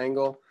at this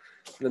angle.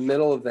 The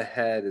middle of the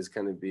head is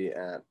going to be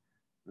at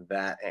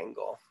that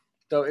angle.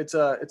 So it's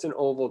an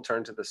oval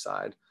turned to the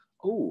side.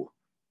 Oh,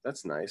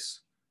 that's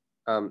nice.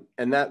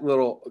 And that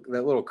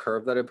little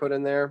curve that I put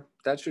in there,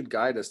 that should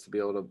guide us to be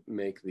able to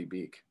make the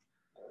beak,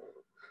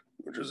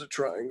 which is a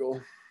triangle.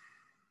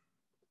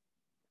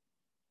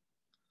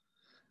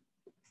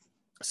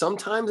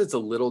 Sometimes it's a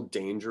little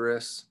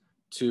dangerous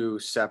to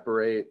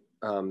separate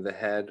the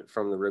head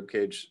from the rib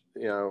cage,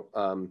 you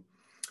know,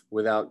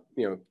 without,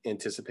 you know,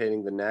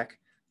 anticipating the neck.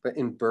 But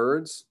in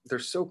birds, they're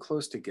so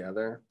close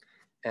together,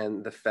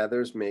 and the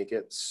feathers make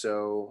it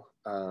so,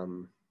 you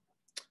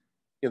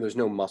know, there's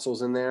no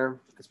muscles in there.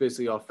 It's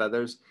basically all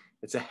feathers.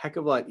 It's a heck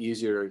of a lot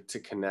easier to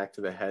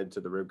connect the head to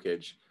the rib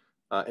cage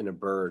in a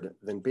bird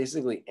than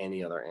basically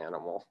any other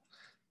animal.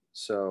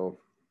 So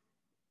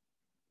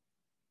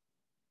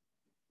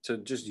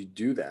just you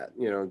do that,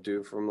 you know,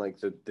 do from like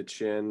the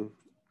chin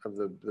of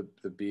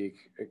the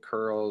beak, it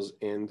curls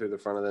in through the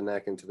front of the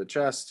neck into the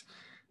chest,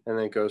 and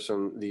then it goes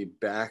from the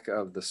back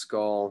of the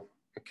skull,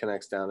 it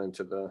connects down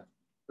into the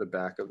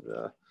back of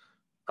the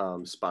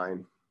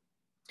spine.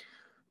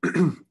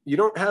 You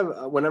don't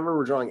have, whenever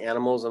we're drawing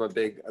animals, I'm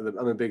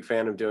a big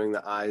fan of doing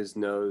the eyes,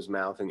 nose,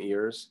 mouth, and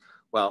ears.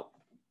 Well,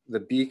 the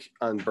beak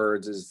on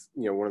birds is,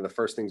 you know, one of the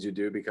first things you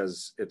do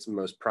because it's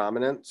most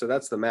prominent. So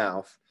that's the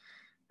mouth.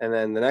 And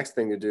then the next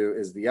thing to do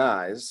is the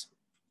eyes.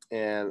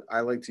 And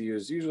I like to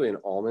use usually an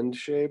almond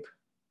shape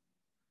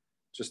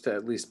just to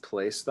at least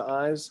place the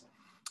eyes.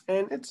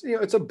 And it's, you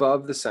know, it's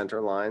above the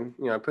center line.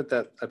 You know, I put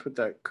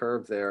that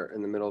curve there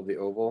in the middle of the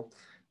oval.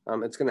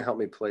 It's going to help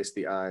me place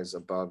the eyes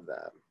above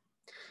that.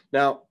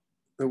 Now,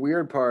 the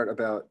weird part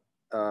about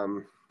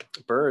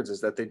birds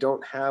is that they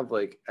don't have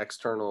like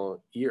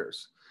external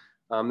ears.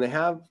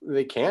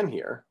 They can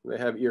hear, they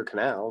have ear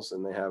canals,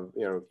 and they have,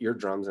 you know,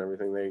 eardrums and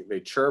everything. They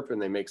chirp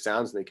and they make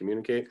sounds and they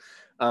communicate,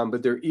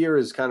 but their ear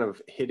is kind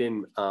of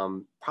hidden,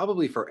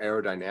 probably for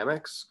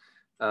aerodynamics.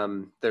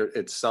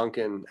 It's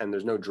sunken and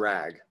there's no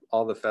drag.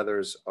 All the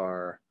feathers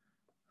are,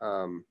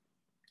 you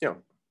know,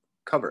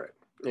 cover it.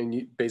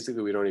 And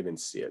basically we don't even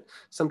see it.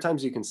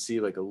 Sometimes you can see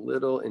like a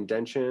little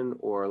indentation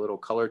or a little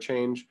color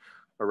change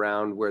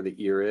around where the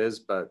ear is,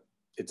 but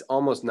it's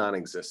almost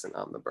non-existent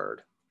on the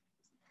bird.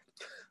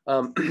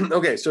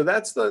 Okay, so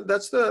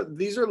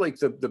these are like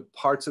the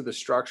parts of the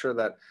structure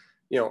that,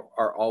 you know,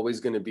 are always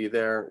going to be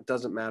there. It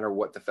doesn't matter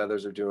what the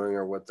feathers are doing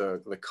or what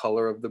the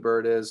color of the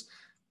bird is.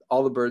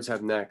 All the birds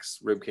have necks,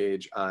 rib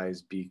cage,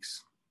 eyes,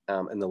 beaks,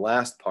 and the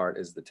last part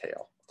is the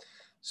tail.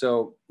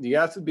 So you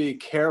have to be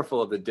careful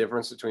of the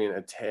difference between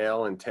a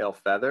tail and tail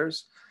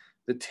feathers.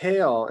 The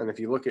tail, and if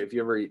you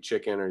ever eat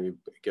chicken or you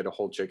get a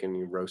whole chicken and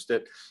you roast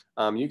it,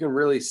 you can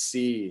really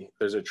see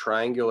there's a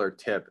triangular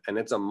tip and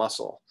it's a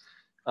muscle.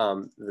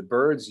 The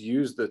birds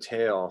use the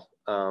tail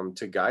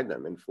to guide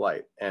them in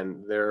flight,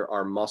 and there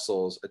are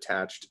muscles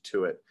attached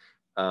to it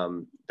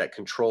that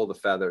control the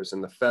feathers,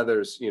 and the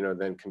feathers, you know,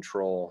 then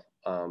control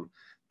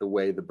the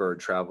way the bird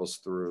travels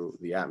through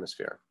the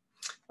atmosphere.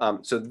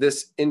 So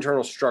this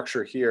internal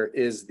structure here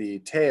is the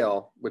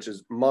tail, which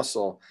is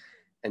muscle.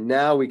 And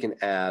now we can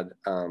add,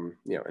 you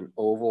know, an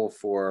oval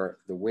for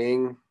the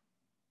wing,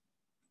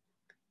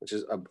 which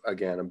is,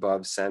 again,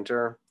 above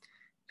center.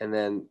 And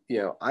then,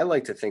 you know, I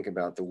like to think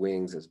about the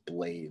wings as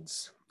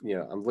blades. You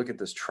know, I'm looking at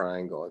this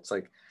triangle. It's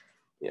like,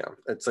 you know,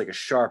 it's like a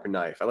sharp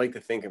knife. I like to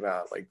think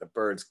about like the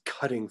birds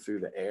cutting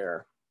through the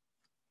air.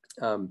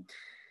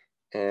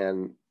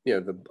 And, you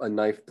know, a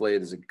knife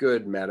blade is a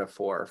good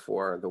metaphor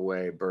for the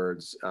way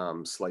birds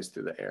slice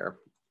through the air.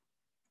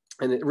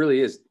 And it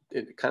really is,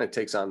 it kind of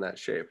takes on that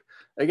shape.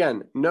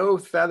 Again, no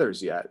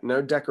feathers yet,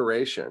 no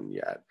decoration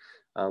yet.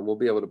 We'll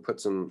be able to put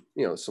some,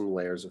 you know, some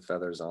layers of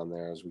feathers on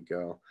there as we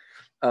go.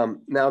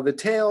 Now the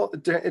tail,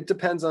 it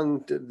depends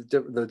on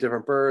the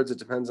different birds. It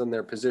depends on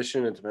their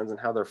position. It depends on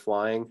how they're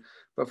flying.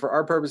 But for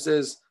our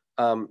purposes,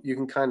 you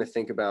can kind of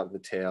think about the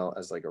tail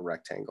as like a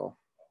rectangle.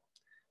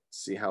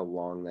 See how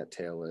long that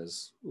tail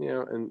is, you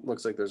know, and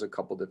looks like there's a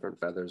couple different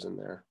feathers in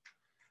there.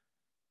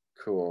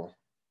 Cool.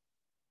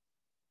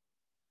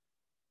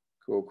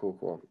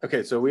 Cool.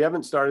 Okay, so we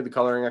haven't started the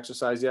coloring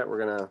exercise yet. We're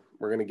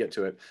gonna get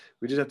to it.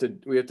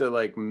 We have to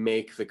like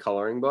make the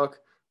coloring book.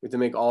 We have to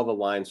make all the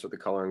lines for the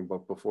coloring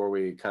book before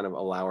we kind of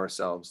allow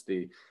ourselves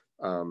the,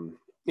 you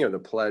know, the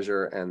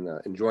pleasure and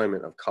the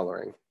enjoyment of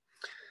coloring.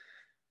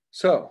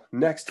 So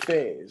next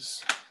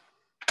phase.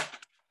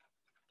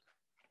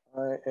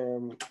 I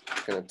am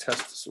gonna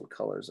test some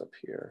colors up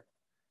here.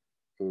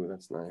 Ooh,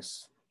 that's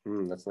nice.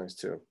 That's nice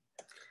too.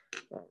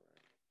 All right.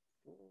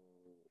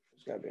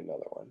 There's gotta be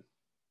another one.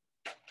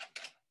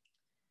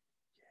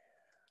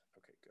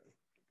 Okay, good.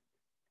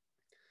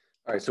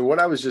 All right, so what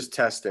I was just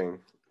testing,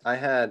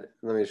 let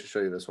me just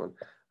show you this one.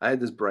 I had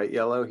this bright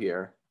yellow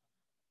here,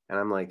 and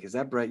I'm like, is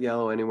that bright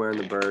yellow anywhere in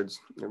the birds?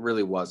 It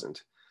really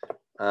wasn't.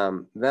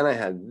 Then I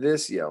had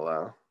this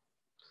yellow,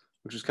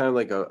 which is kind of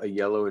like a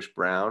yellowish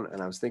brown,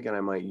 and I was thinking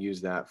I might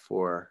use that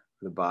for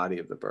the body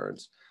of the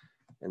birds.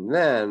 And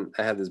then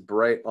I had this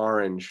bright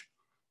orange.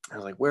 I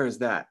was like, where is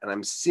that? And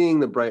I'm seeing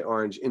the bright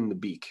orange in the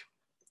beak.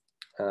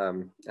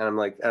 And I'm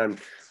like,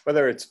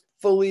 whether it's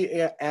fully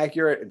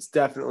accurate, it's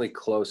definitely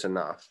close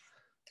enough.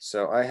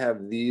 So I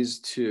have these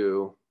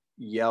two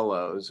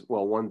yellows.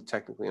 Well, one's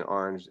technically an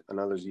orange,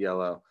 another's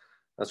yellow.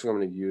 That's what I'm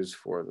going to use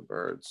for the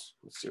birds.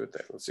 Let's see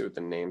what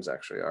the names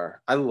actually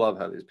are. I love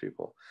how these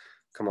people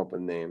come up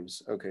with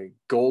names. Okay,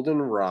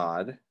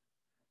 goldenrod.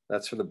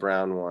 That's for the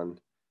brown one,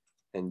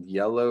 and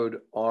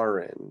yellowed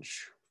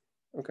orange.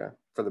 Okay,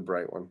 for the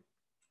bright one.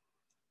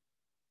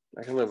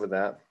 I can live with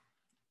that.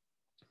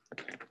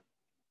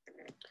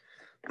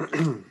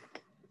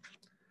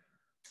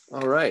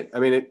 All right. I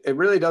mean, it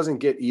really doesn't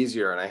get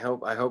easier, and I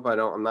hope I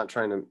don't. I'm not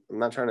trying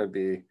to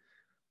be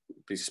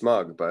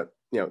smug, but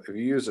you know, if you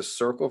use a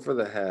circle for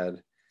the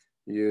head,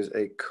 you use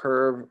a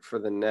curve for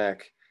the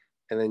neck,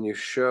 and then you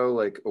show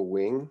like a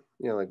wing,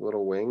 you know, like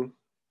little wing.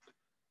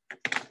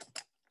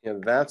 You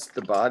know, that's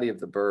the body of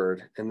the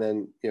bird, and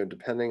then you know,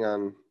 depending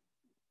on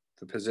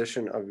the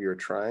position of your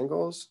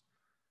triangles,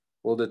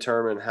 will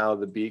determine how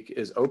the beak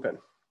is open.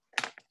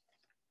 Got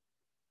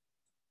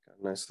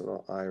a nice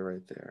little eye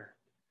right there.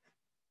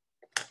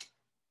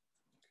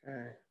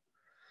 Okay.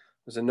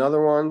 There's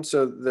another one.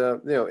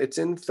 So it's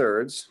in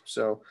thirds.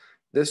 So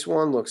this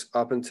one looks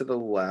up and to the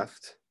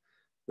left.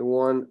 The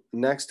one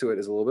next to it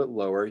is a little bit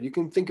lower. You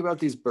can think about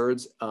these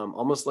birds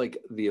almost like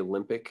the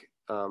Olympic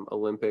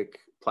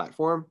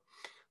platform.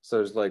 So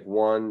there's like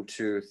 1,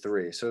 2,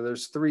 3. So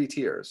there's 3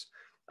 tiers.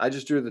 I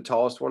just drew the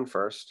tallest one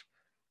first.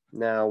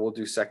 Now we'll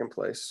do second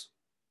place.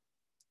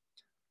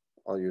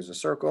 I'll use a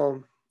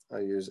circle.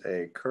 I'll use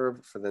a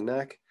curve for the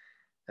neck,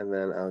 and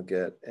then I'll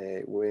get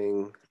a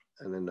wing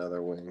and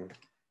another wing.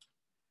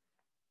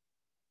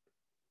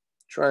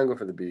 Triangle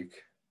for the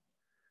beak.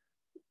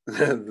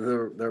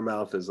 Their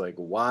mouth is like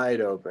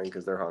wide open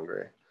because they're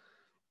hungry.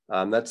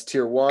 That's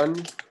tier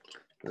 1.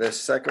 This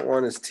second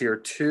one is tier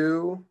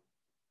 2.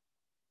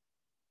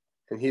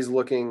 And he's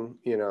looking,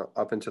 you know,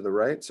 up and to the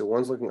right. So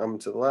one's looking up and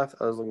to the left,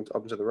 other's looking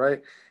up and to the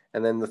right.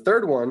 And then the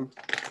third one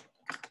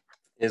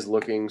is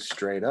looking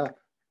straight up.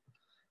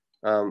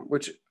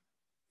 Which,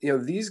 you know,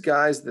 these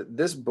guys,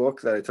 this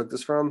book that I took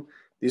this from,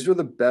 these were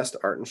the best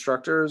art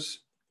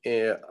instructors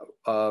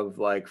of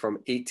like from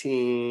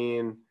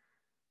 1860,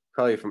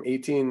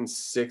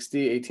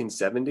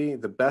 1870,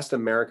 the best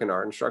American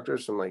art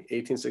instructors from like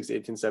 1860,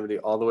 1870,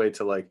 all the way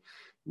to like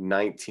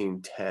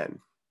 1910.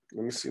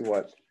 Let me see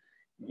what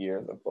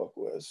year the book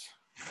was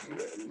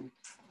written,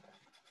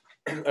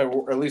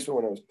 or at least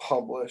when it was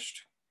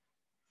published.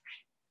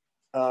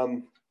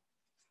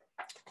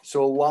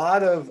 So a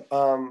lot of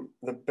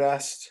the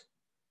best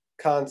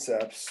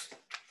concepts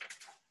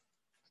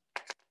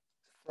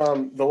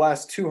from the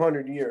last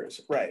 200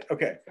 years. Right,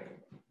 okay.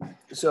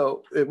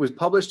 So it was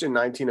published in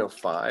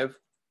 1905.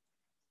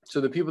 So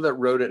the people that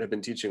wrote it have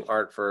been teaching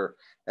art for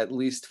at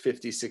least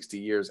 50, 60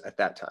 years at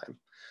that time.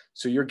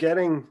 So you're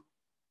getting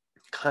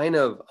kind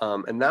of,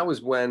 and that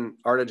was when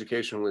art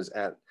education was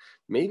at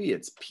maybe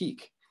its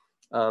peak.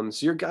 So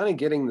you're kind of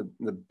getting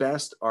the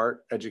best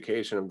art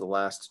education of the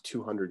last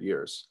 200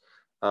 years,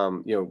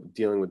 you know,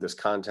 dealing with this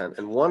content.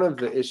 And one of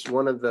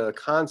the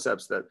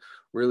concepts that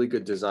really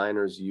good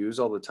designers use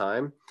all the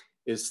time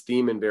is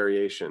theme and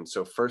variation.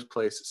 So first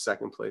place,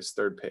 second place,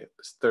 third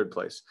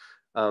place,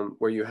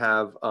 where you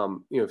have,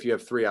 you know, if you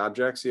have 3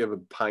 objects, you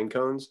have pine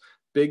cones,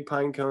 big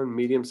pine cone,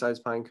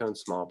 medium-sized pine cone,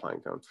 small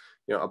pine cone.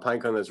 You know, a pine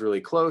cone that's really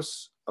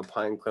close, a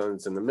pine cone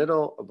that's in the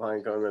middle, a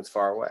pine cone that's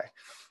far away.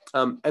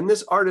 And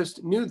this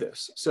artist knew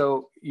this.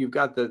 So you've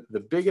got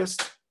the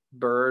biggest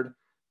bird,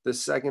 the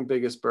second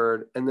biggest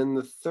bird, and then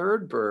the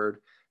third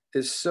bird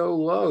is so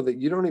low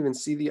that you don't even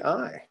see the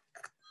eye.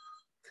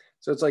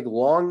 So it's like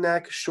long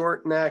neck,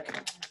 short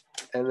neck,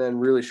 and then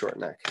really short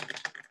neck.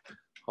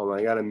 Hold on,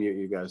 I gotta mute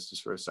you guys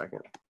just for a second.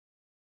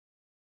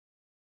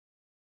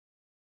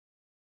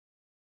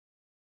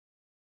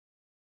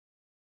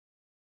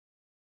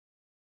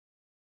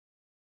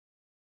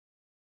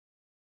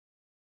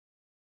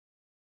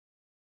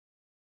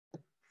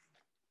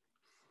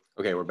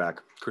 Okay, we're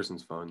back.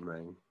 Kristen's phone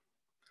rang.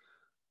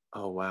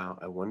 Oh wow,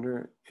 I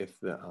wonder if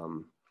the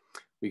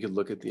we could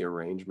look at the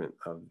arrangement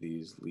of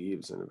these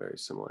leaves in a very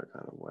similar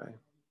kind of way.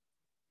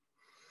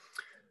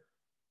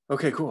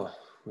 Okay, cool.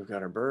 We've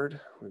got our bird,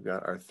 we've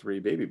got our 3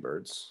 baby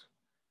birds.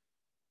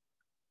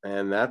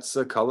 And that's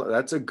a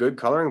good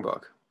coloring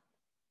book.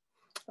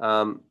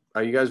 Are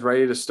you guys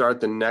ready to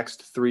start the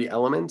next 3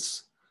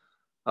 elements?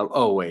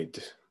 Oh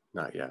wait,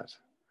 not yet.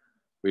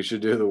 We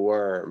should do the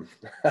worm.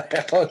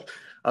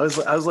 I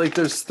was like,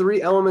 there's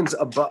 3 elements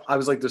above. I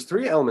was like, there's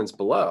 3 elements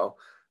below.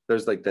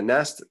 There's like the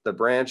nest, the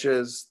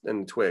branches,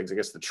 and the twigs, I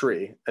guess the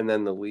tree, and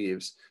then the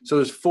leaves. So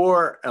there's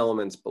 4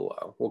 elements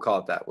below. We'll call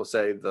it that. We'll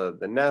say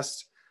the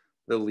nest,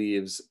 the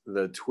leaves,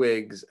 the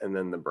twigs, and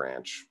then the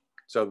branch.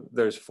 So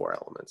there's 4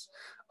 elements.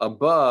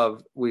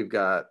 Above, we've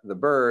got the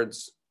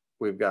birds,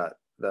 we've got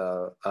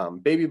the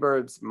baby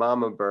birds,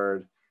 mama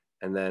bird,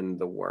 and then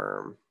the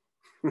worm.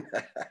 All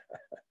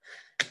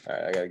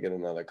right, I gotta get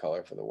another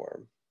color for the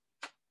worm.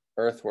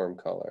 Earthworm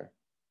color.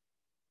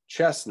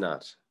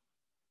 chestnut.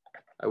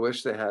 I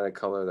wish they had a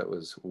color that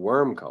was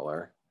worm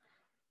color.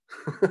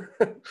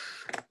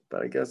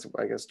 But I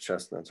guess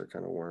chestnuts are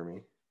kind of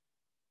wormy.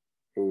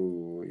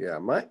 Ooh, yeah, I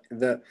might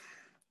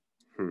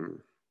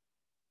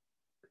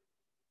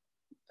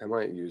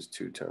use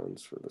 2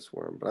 tones for this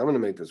worm, but I'm going to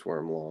make this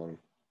worm long.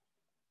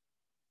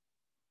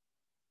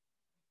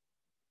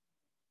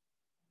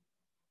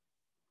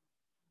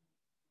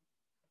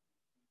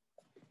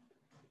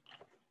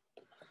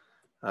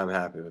 I'm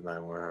happy with my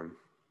worm.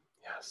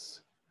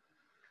 Yes.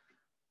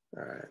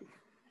 All right.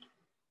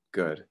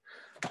 Good.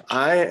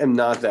 I am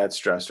not that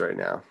stressed right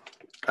now.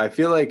 I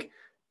feel like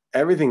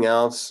everything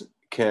else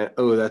can.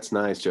 Oh, that's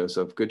nice,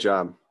 Joseph. Good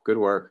job. Good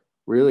work.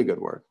 Really good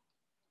work.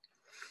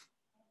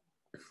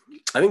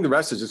 I think the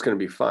rest is just going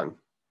to be fun.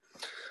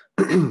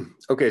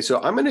 Okay,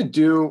 so I'm going to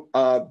do,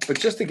 but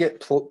just to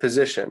get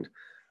positioned,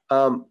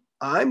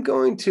 I'm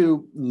going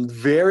to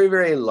very,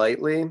 very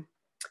lightly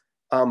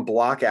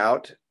block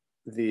out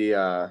the,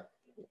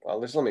 well,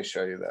 let me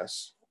show you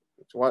this.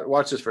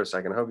 Watch this for a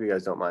second. I hope you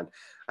guys don't mind.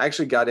 I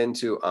actually got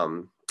into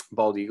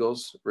bald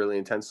eagles really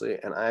intensely,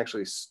 and I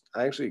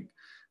actually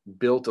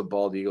built a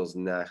bald eagle's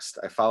nest.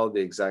 I followed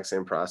the exact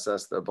same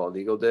process that a bald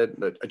eagle did.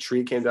 But a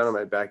tree came down in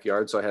my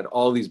backyard, so I had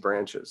all these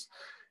branches.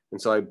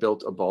 And so I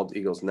built a bald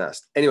eagle's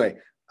nest. Anyway,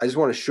 I just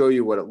want to show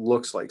you what it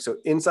looks like. So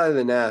inside of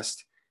the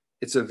nest,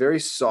 it's a very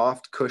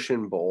soft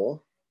cushion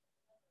bowl.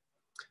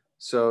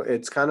 So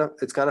it's kind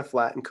of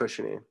flat and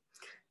cushiony.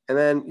 And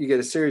then you get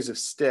a series of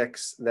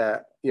sticks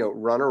that, you know,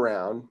 run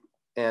around,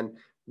 and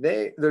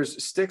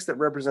there's sticks that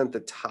represent the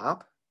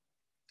top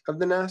of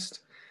the nest.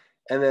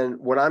 And then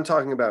what I'm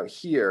talking about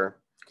here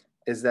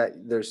is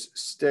that there's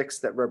sticks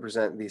that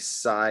represent the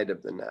side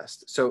of the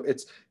nest. So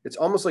it's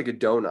almost like a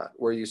donut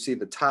where you see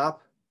the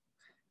top,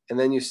 and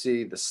then you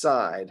see the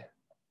side,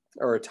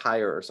 or a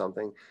tire or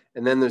something,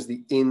 and then there's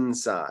the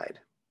inside.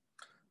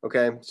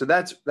 Okay, so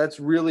that's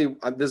really,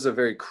 this is a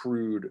very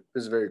crude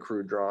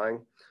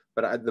drawing,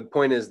 but the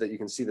point is that you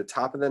can see the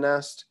top of the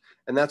nest,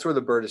 and that's where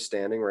the bird is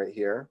standing right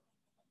here.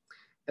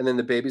 And then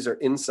the babies are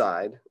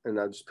inside, and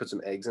I'll just put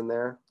some eggs in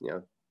there, you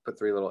know, put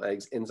 3 little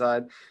eggs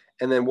inside.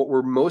 And then what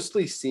we're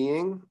mostly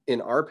seeing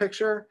in our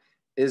picture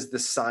is the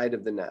side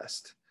of the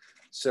nest.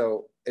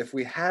 So if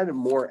we had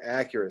more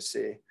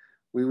accuracy,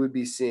 we would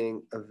be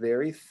seeing a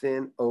very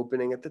thin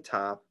opening at the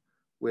top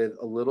with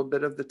a little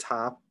bit of the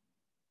top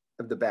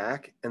of the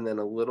back, and then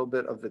a little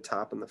bit of the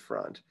top in the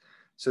front.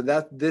 So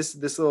that this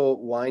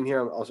little line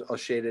here, I'll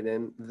shade it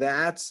in.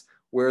 That's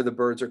where the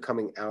birds are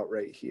coming out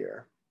right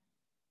here.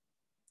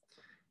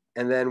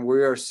 And then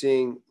we are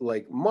seeing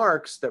like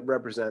marks that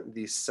represent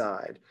the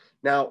side.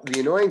 Now,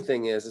 the annoying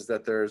thing is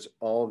that there's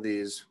all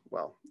these,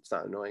 well, it's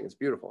not annoying, it's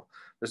beautiful.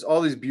 There's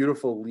all these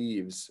beautiful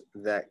leaves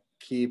that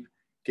keep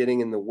getting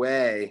in the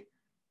way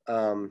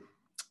of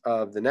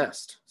the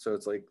nest. So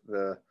it's like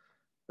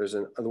there's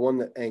the one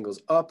that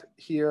angles up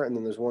here, and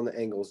then there's one that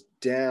angles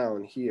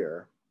down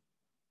here.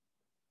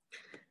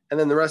 And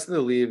then the rest of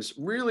the leaves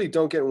really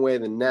don't get in the way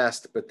of the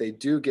nest, but they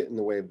do get in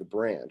the way of the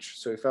branch.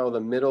 So we follow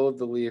the middle of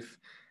the leaf,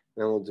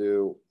 and then we'll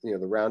do, you know,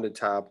 the rounded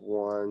top,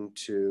 1,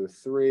 2,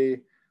 3,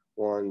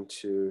 1,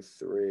 2,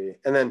 3,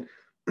 and then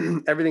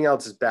everything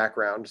else is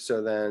background.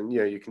 So then, you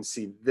know, you can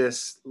see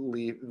this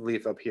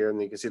leaf up here, and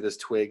then you can see this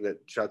twig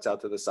that juts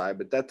out to the side,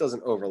 but that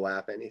doesn't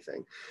overlap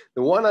anything.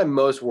 The one I'm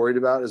most worried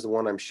about is the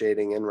one I'm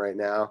shading in right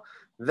now.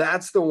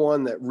 That's the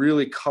one that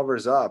really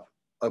covers up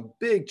a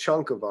big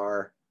chunk of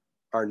our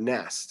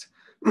nest.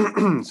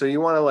 So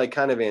you want to like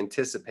kind of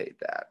anticipate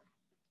that.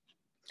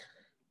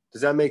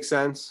 Does that make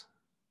sense?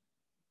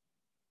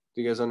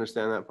 Do you guys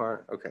understand that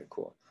part? Okay,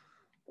 cool.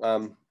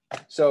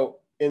 So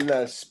in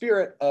the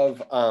spirit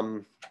of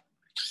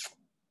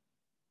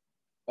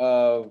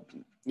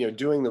you know,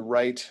 doing the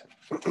right,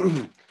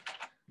 in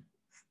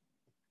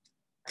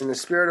the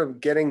spirit of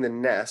getting the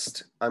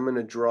nest, I'm going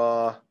to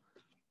draw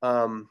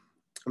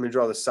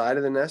the side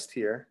of the nest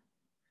here.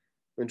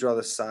 I'm going to draw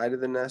the side of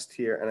the nest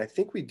here, and I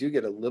think we do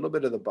get a little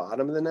bit of the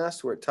bottom of the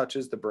nest where it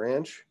touches the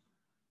branch.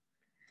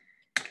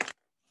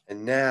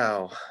 And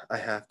now I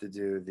have to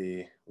do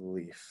the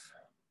leaf.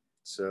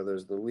 So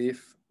there's the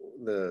leaf,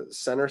 the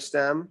center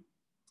stem,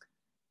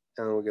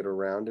 and then we'll get a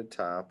rounded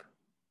top,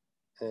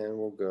 and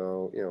we'll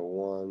go, you know,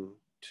 1,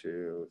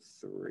 2,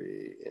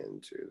 3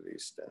 into the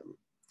stem.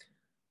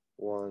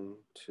 1,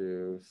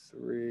 2,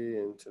 3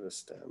 into the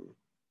stem.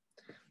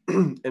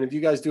 And if you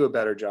guys do a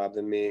better job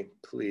than me,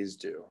 please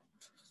do.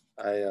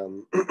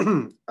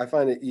 I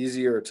find it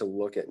easier to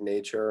look at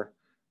nature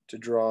to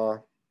draw.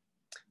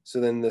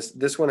 So then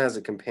this one has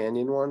a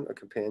companion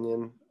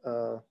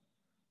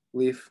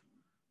leaf.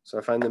 So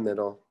I find the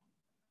middle,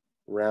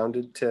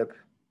 rounded tip,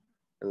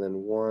 and then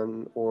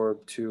 1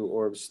 orb, 2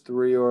 orbs,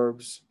 3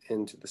 orbs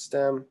into the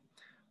stem.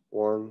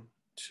 1,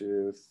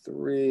 2,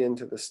 3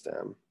 into the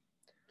stem.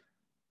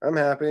 I'm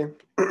happy.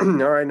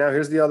 All right, now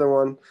here's the other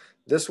one.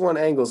 This one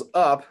angles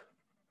up.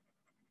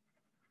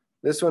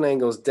 This one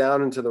angles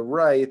down and to the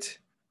right.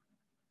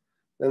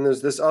 Then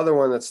there's this other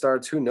one that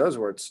starts, who knows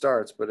where it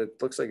starts, but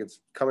it looks like it's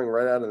coming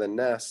right out of the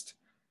nest.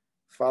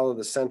 Follow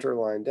the center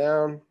line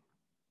down.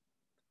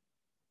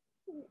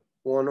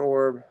 one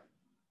orb,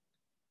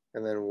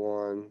 and then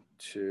 1,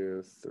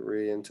 2,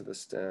 3 into the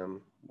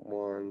stem.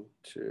 1,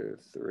 2,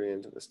 3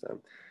 into the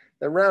stem.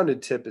 That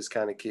rounded tip is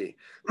kind of key.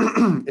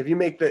 If you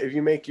make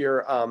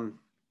your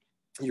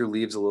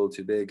leaves a little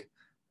too big,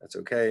 that's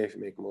okay. If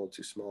you make them a little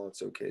too small,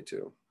 it's okay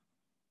too.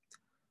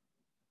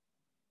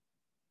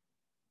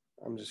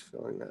 I'm just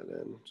filling that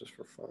in just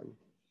for fun.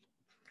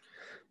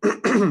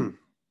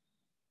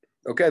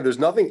 Okay, there's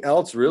nothing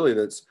else really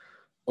that's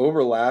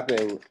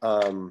overlapping.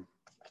 There's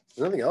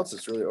nothing else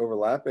that's really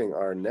overlapping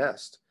our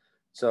nest.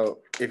 So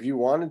if you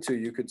wanted to,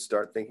 you could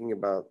start thinking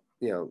about,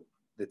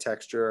 the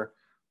texture.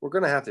 We're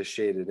going to have to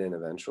shade it in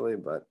eventually,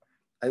 but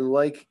I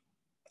like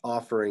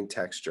offering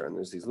texture. And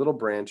there's these little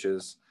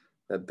branches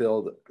that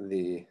build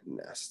the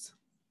nest.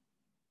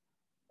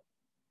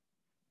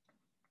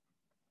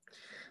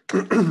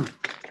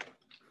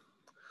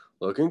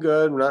 Looking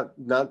good. We're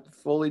not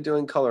fully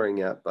doing coloring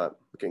yet, but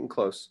we're getting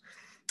close.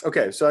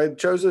 Okay, so I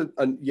chose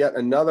yet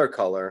another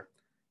color,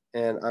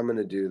 and I'm going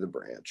to do the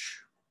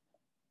branch.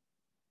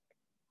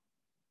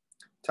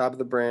 Top of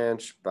the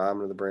branch,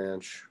 bottom of the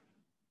branch.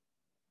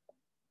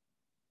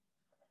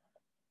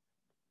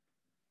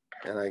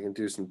 And I can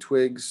do some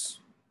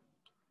twigs,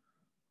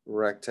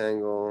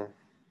 rectangle,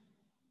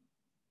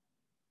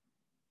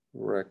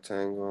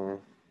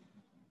 rectangle,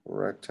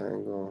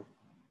 rectangle.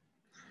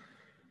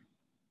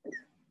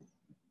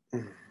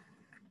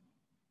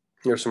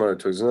 Here's some other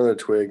twigs. Another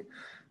twig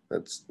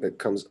that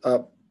comes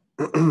up,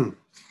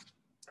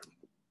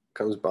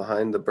 comes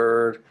behind the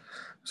bird.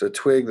 There's a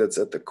twig that's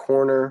at the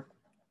corner,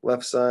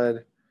 left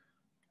side,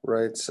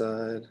 right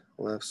side,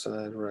 left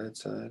side, right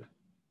side.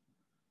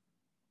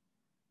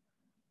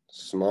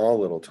 Small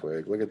little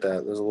twig. Look at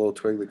that. There's a little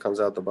twig that comes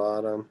out the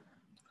bottom.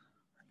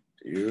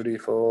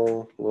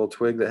 Beautiful. A little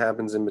twig that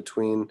happens in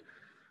between.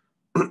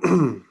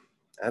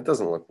 That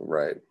doesn't look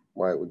right,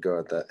 why it would go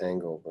at that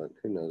angle, but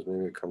who knows?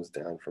 Maybe it comes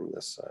down from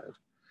this side.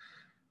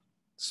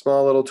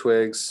 Small little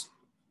twigs,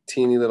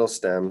 teeny little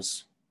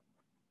stems.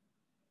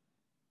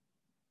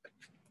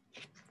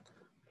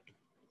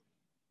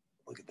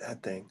 Look at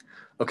that thing.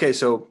 Okay,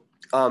 so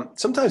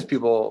sometimes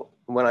people,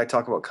 when I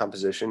talk about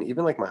composition,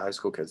 even like my high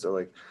school kids, they're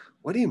like,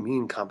 what do you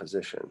mean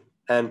composition?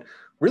 And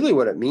really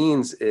what it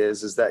means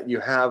is that you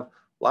have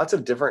lots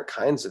of different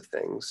kinds of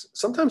things.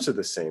 Sometimes they're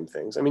the same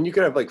things. I mean, you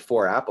could have like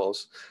 4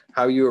 apples.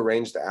 How you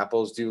arrange the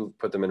apples, do you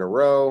put them in a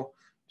row?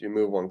 Do you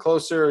move one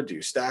closer? Do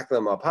you stack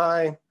them up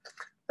high?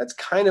 That's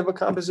kind of a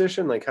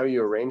composition, like how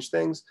you arrange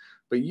things.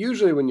 But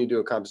usually when you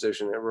do a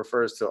composition, it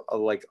refers to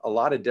like a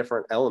lot of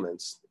different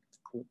elements,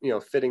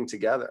 fitting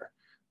together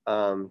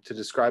to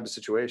describe a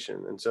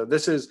situation. And so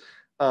this is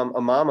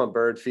a mama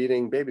bird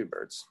feeding baby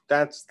birds.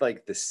 That's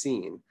like the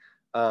scene.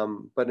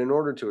 But in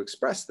order to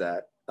express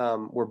that,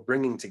 we're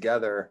bringing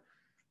together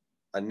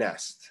a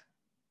nest,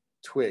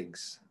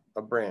 twigs,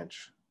 a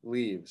branch,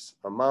 leaves,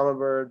 a mama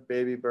bird,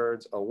 baby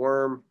birds, a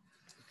worm.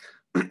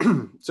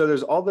 So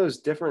there's all those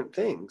different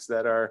things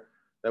that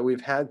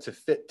we've had to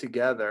fit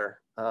together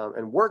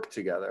and work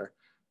together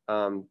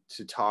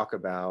to talk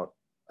about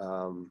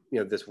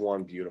this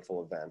one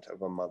beautiful event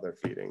of a mother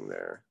feeding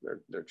their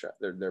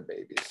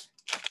babies.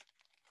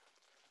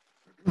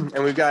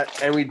 And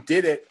we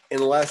did it in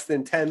less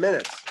than 10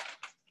 minutes.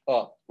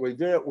 Oh, we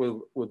did it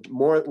with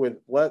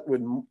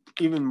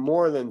even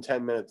more than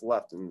 10 minutes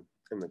left in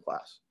the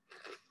class.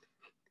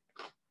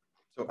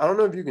 So I don't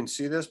know if you can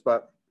see this,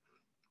 but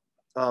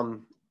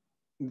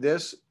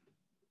this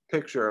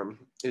picture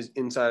is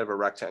inside of a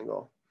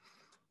rectangle.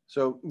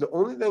 So the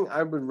only thing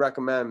I would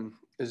recommend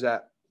is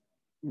that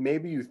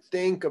maybe you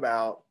think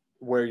about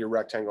where your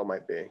rectangle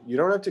might be. You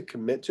don't have to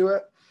commit to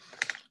it,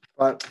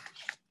 but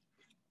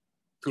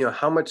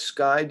how much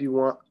sky do you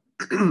want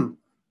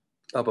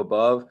up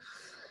above?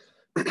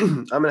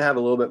 I'm gonna have a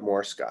little bit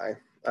more sky.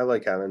 I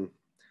like having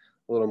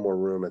a little more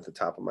room at the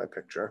top of my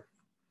picture.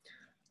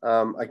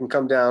 I can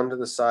come down to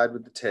the side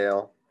with the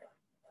tail,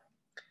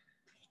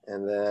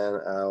 and then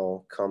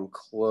I'll come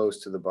close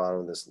to the bottom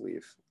of this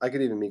leaf. I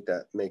could even make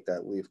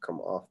that leaf come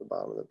off the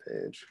bottom of the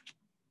page.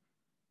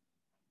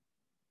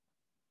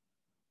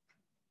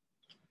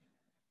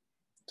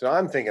 So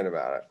I'm thinking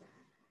about it.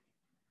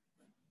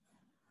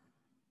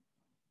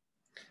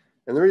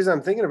 And the reason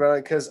I'm thinking about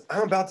it, because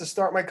I'm about to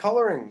start my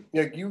coloring.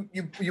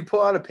 You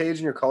pull out a page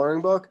in your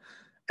coloring book,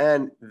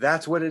 and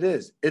that's what it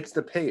is. It's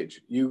the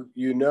page. You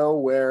know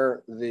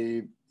where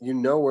the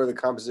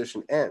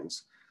composition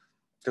ends,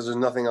 because there's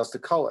nothing else to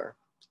color.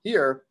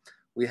 Here,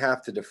 we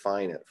have to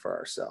define it for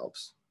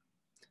ourselves.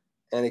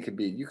 And it could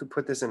be, you could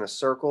put this in a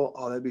circle.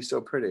 Oh, that'd be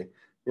so pretty.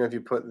 If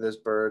you put this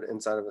bird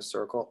inside of a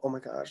circle, oh my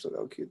gosh, look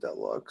how cute that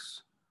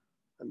looks.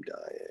 I'm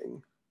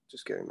dying.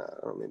 Just kidding.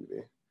 I don't mean to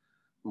be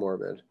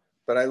morbid.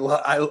 But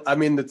I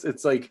mean,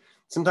 it's like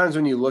sometimes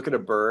when you look at a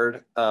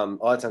bird, a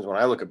lot of times when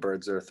I look at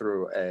birds, they're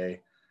through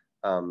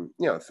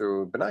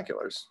through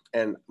binoculars.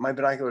 And my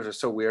binoculars are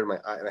so weird. My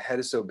head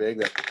is so big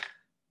that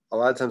a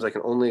lot of times I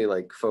can only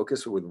like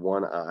focus with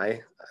one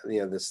eye.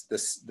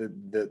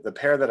 The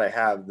pair that I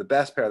have, the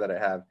best pair that I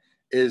have,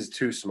 is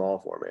too small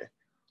for me.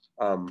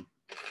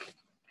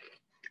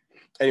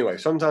 Anyway,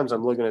 sometimes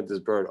I'm looking at this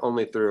bird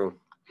only through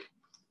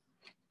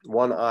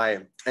one eye,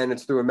 and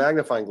it's through a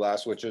magnifying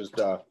glass, which is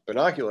the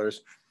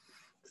binoculars,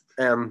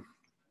 and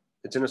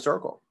it's in a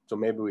circle. So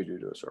maybe we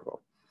do a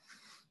circle.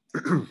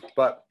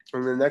 But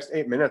in the next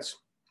 8 minutes,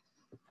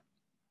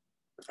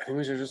 I think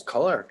we should just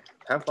color,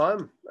 have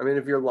fun. I mean,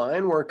 if your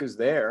line work is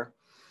there,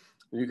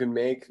 you can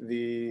make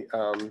the,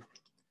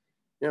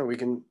 we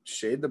can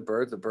shade the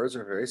birds. The birds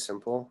are very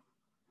simple.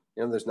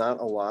 There's not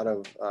a lot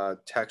of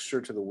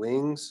texture to the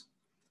wings.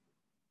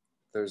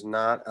 There's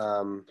not,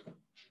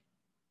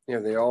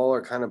 they all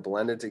are kind of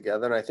blended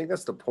together. And I think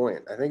that's the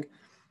point. I think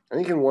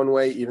in one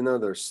way, even though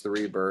there's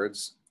 3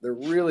 birds, they're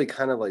really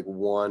kind of like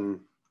one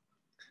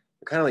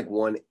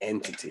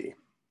entity,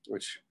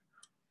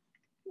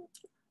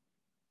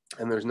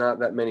 and there's not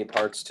that many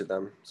parts to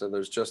them. So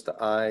there's just the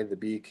eye, the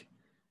beak,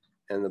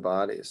 and the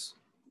bodies.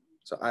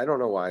 So I don't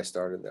know why I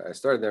started there. I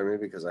started there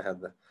maybe because I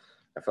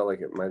felt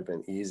like it might have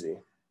been easy.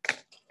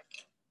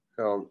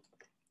 So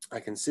I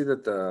can see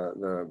that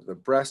the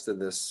breast of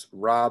this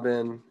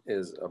robin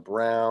is a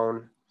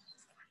brown,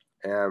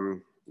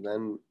 and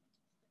then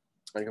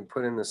I can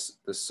put in this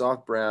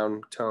soft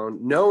brown tone,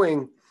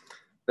 knowing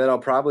that I'll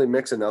probably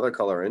mix another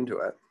color into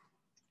it.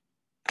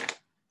 The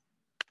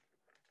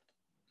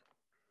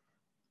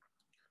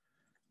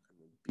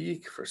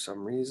beak, for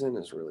some reason,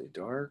 is really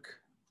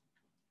dark.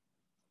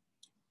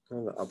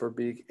 The upper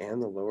beak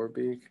and the lower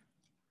beak.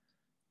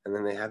 And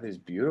then they have these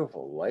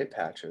beautiful light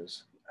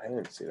patches. I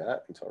didn't see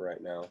that until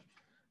right now.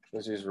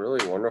 There's these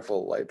really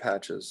wonderful light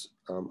patches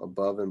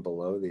above and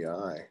below the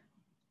eye.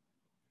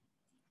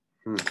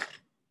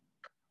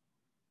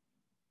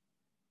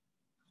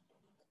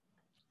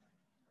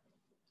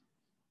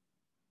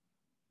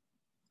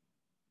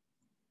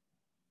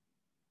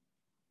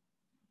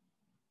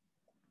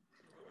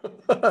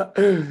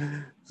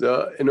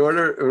 So in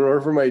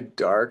order for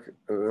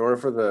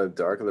the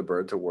dark of the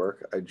bird to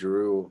work, I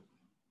drew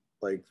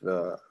like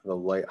the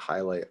light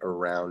highlight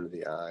around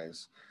the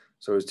eyes.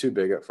 So it was too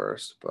big at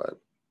first, but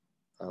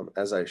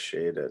as I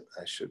shade it,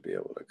 I should be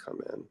able to come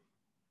in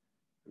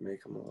and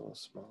make them a little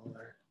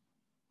smaller.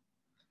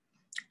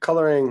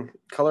 Coloring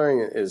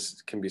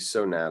can be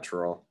so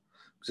natural,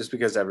 just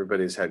because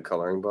everybody's had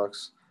coloring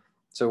books.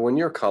 So when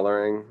you're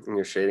coloring and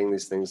you're shading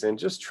these things in,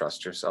 just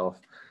trust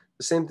yourself.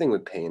 The same thing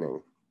with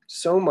painting.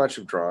 So much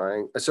of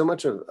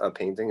a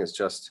painting is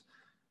just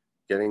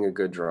getting a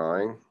good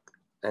drawing.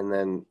 And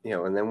then,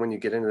 when you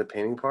get into the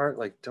painting part,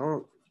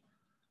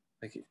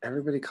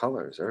 everybody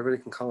colors, everybody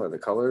can color. The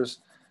colors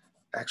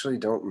actually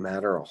don't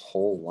matter a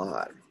whole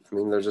lot. I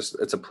mean,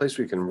 it's a place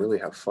where you can really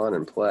have fun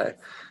and play.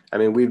 I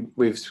mean,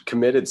 we've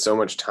committed so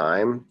much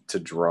time to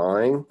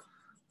drawing,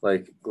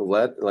 we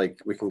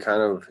can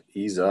kind of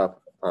ease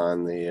up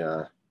on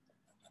the,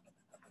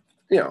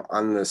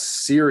 on the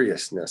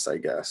seriousness, I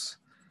guess.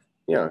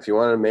 If you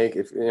want to make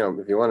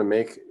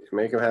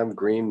them have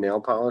green nail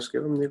polish,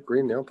 give them the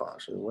green nail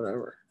polish or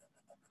whatever.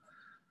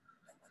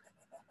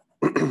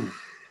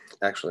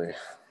 Actually,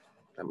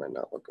 that might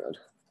not look good.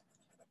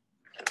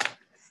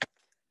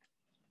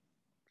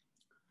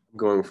 I'm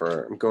going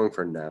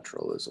for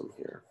naturalism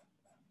here.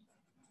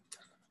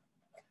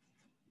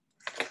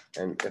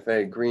 And if they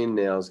had green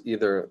nails,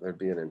 either there'd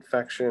be an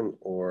infection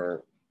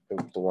or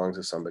it belonged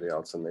to somebody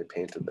else and they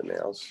painted the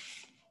nails.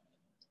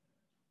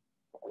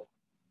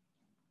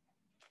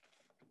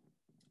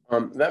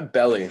 That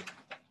belly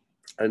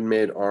I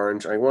made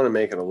orange. I want to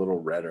make it a little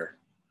redder.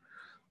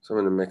 So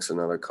I'm going to mix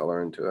another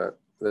color into it.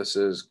 This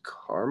is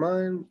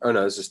carmine. Oh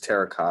no, this is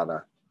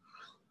terracotta.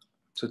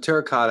 So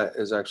terracotta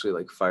is actually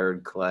like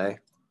fired clay.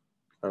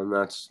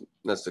 That's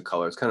the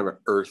color. It's kind of an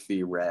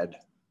earthy red.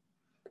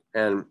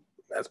 And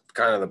that's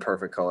kind of the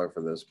perfect color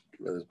for this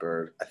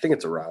bird. I think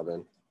it's a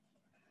robin.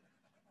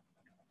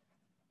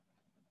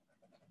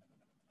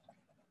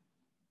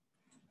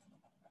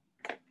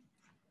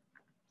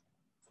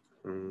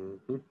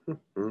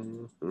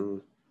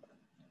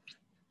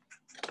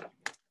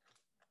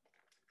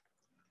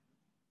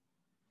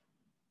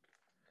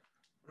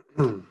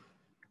 A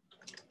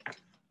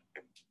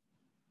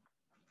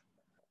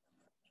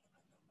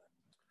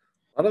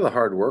lot of the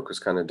hard work was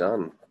kind of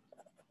done.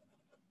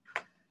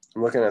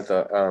 I'm looking at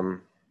the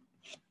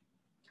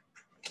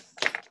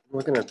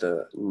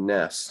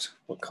nest.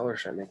 What color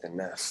should I make the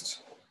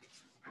nest?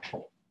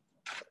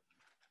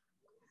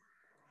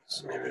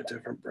 So maybe a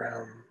different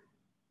brown.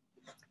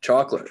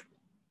 Chocolate.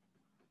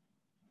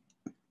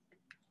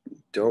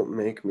 Don't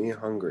make me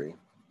hungry.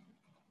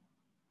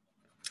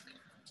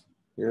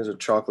 Here's a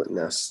chocolate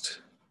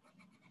nest.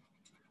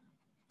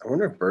 I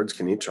wonder if birds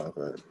can eat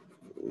chocolate.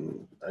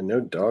 I know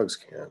dogs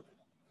can't.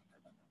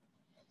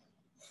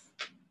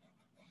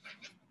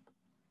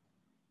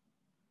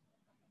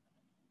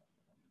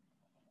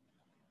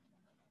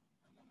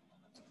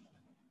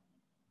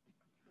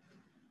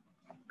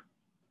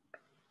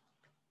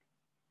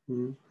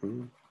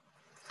 Mm-hmm.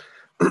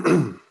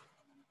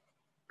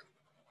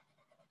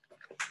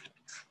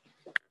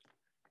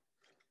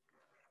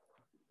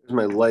 Here's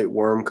my light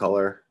worm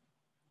color.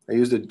 I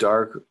used a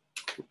dark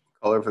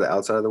color for the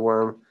outside of the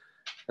worm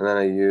And then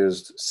I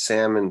used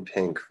salmon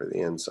pink for the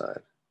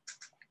inside.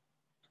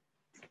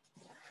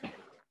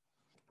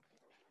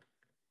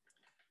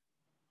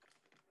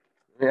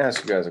 Let me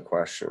ask you guys a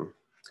question.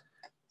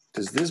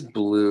 Does this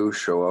blue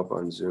show up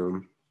on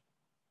Zoom?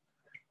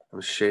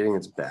 I'm shading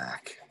its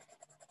back.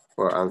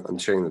 Or I'm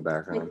shading the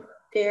background.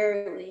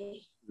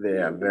 Barely.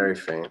 Yeah, very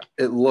faint.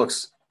 It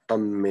looks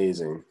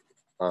amazing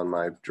on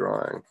my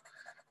drawing.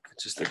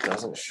 It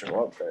doesn't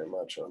show up very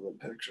much on the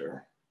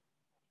picture.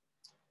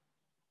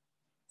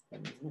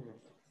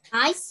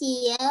 I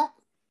see it.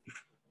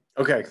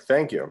 Okay,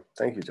 thank you.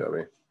 Thank you,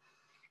 Toby.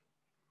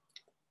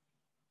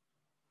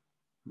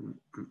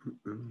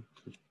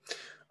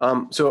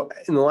 So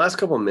in the last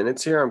couple of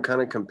minutes here, I'm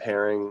kind of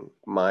comparing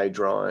my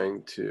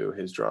drawing to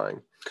his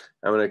drawing.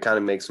 I'm going to kind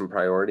of make some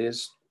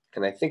priorities.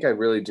 And I think I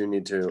really do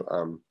need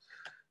to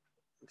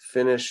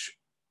finish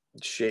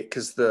shade,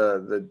 because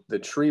the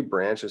tree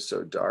branch is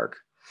so dark.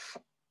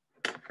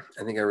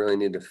 I think I really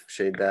need to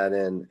shade that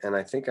in. And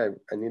I think I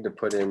need to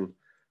put in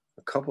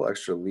a couple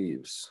extra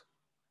leaves.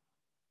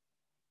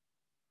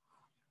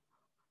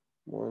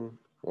 1,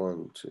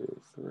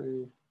 2,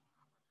 3.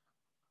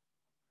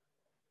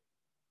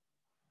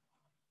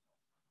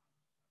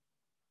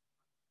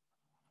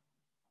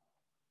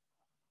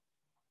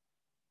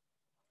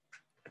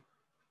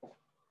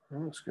 That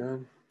looks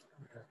good.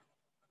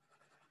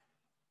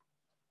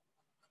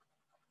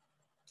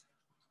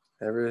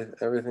 Okay.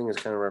 Everything is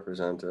kind of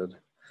represented.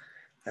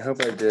 I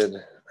hope I did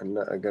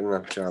a good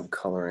enough job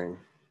coloring.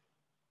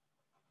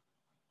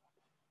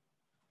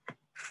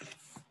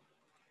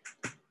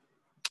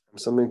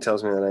 Something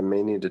tells me that I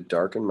may need to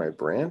darken my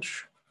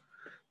branch.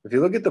 If you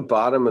look at the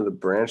bottom of the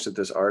branch that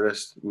this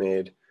artist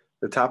made,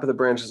 the top of the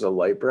branch is a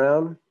light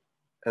brown,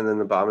 and then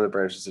the bottom of the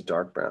branch is a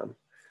dark brown.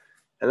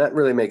 And that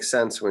really makes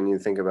sense when you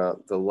think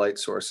about the light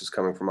source is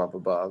coming from up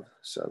above.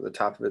 So the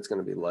top of it's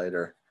going to be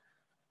lighter,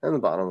 and the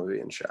bottom will be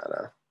in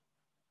shadow.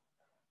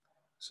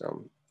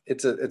 So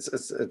it's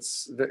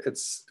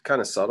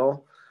kind of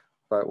subtle,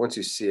 but once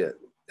you see it,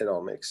 it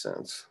all makes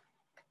sense.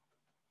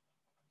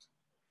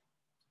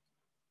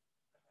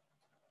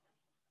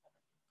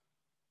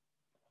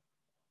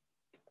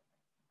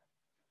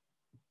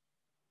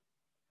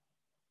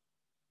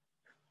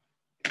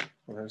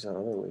 Well, there's that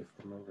other leaf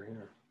from over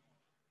here.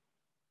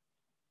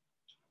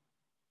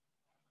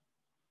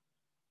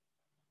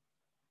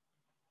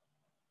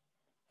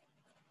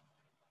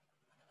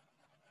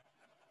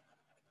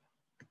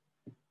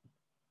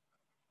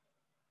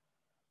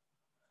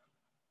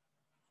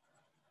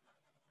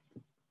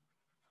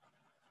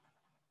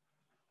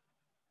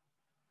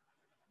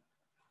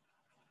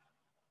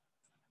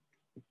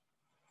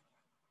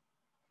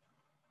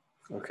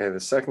 Okay, the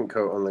second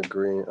coat on the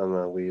green on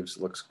the leaves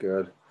looks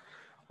good.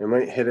 I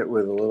might hit it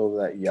with a little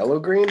of that yellow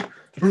green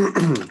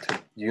to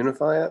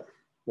unify it.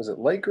 Was it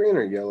light green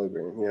or yellow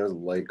green? Yeah, it was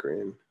light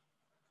green.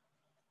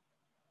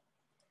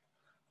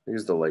 I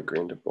used the light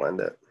green to blend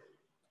it,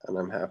 and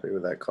I'm happy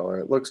with that color.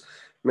 It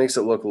makes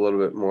it look a little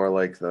bit more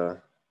like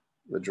the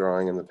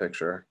drawing in the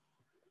picture,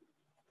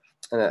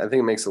 and I think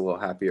it makes it a little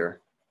happier.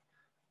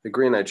 The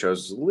green I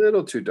chose is a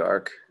little too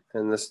dark,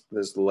 and this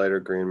lighter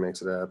green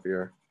makes it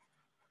happier.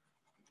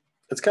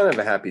 It's kind of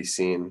a happy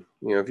scene.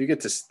 You know, if you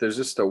get to, there's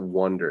just a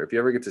wonder. If you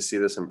ever get to see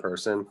this in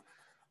person,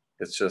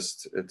 it's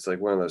like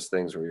one of those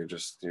things where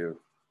you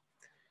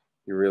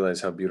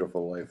realize how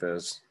beautiful life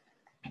is.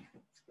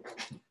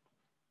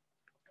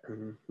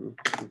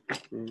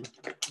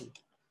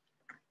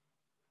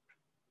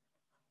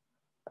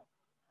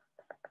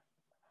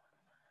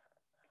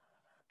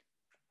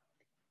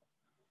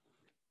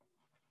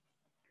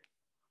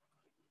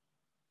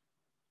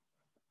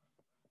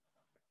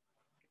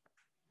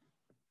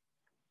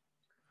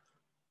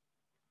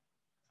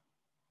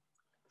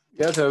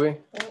 Yeah, Toby.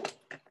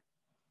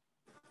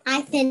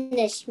 I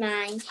finished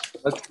mine.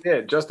 That's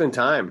it, just in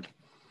time.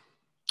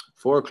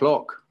 4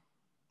 o'clock.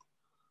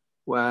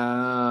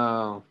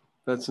 Wow,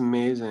 that's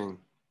amazing.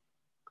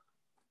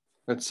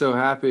 That's so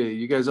happy.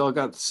 You guys all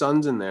got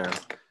suns in there.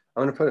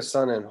 I'm gonna put a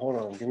sun in. Hold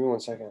on, give me 1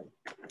 second.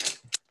 Does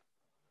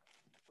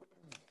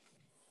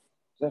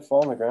that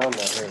fall on the ground?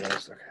 No, here it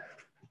is. Okay.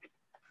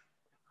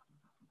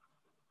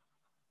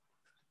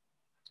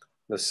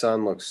 The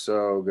sun looks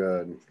so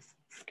good.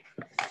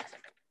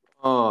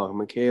 Oh,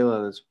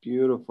 Michaela, that's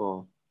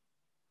beautiful.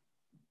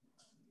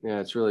 Yeah,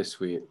 it's really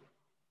sweet.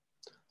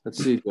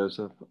 Let's see,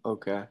 Joseph.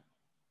 Okay.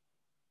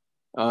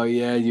 Oh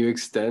yeah, you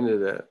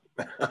extended it.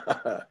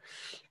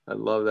 I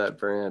love that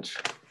branch.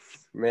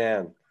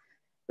 Man,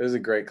 this is a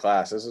great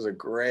class. This is a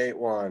great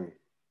one.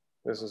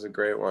 This is a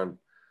great one.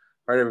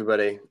 All right,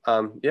 everybody.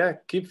 Yeah,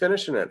 keep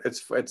finishing it.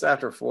 It's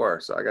after 4,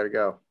 so I gotta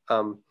go.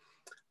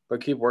 But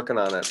keep working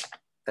on it.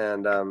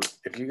 And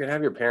if you could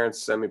have your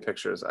parents send me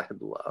pictures,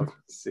 I'd love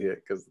to see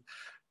it, because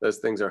those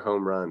things are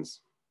home runs.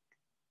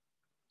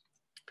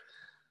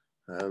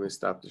 Let me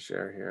stop the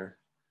share here,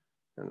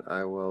 and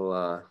I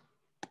will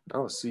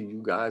see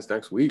you guys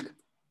next week.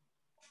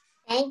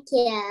 Thank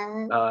you.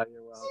 You're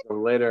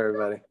welcome. Later,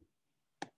 everybody.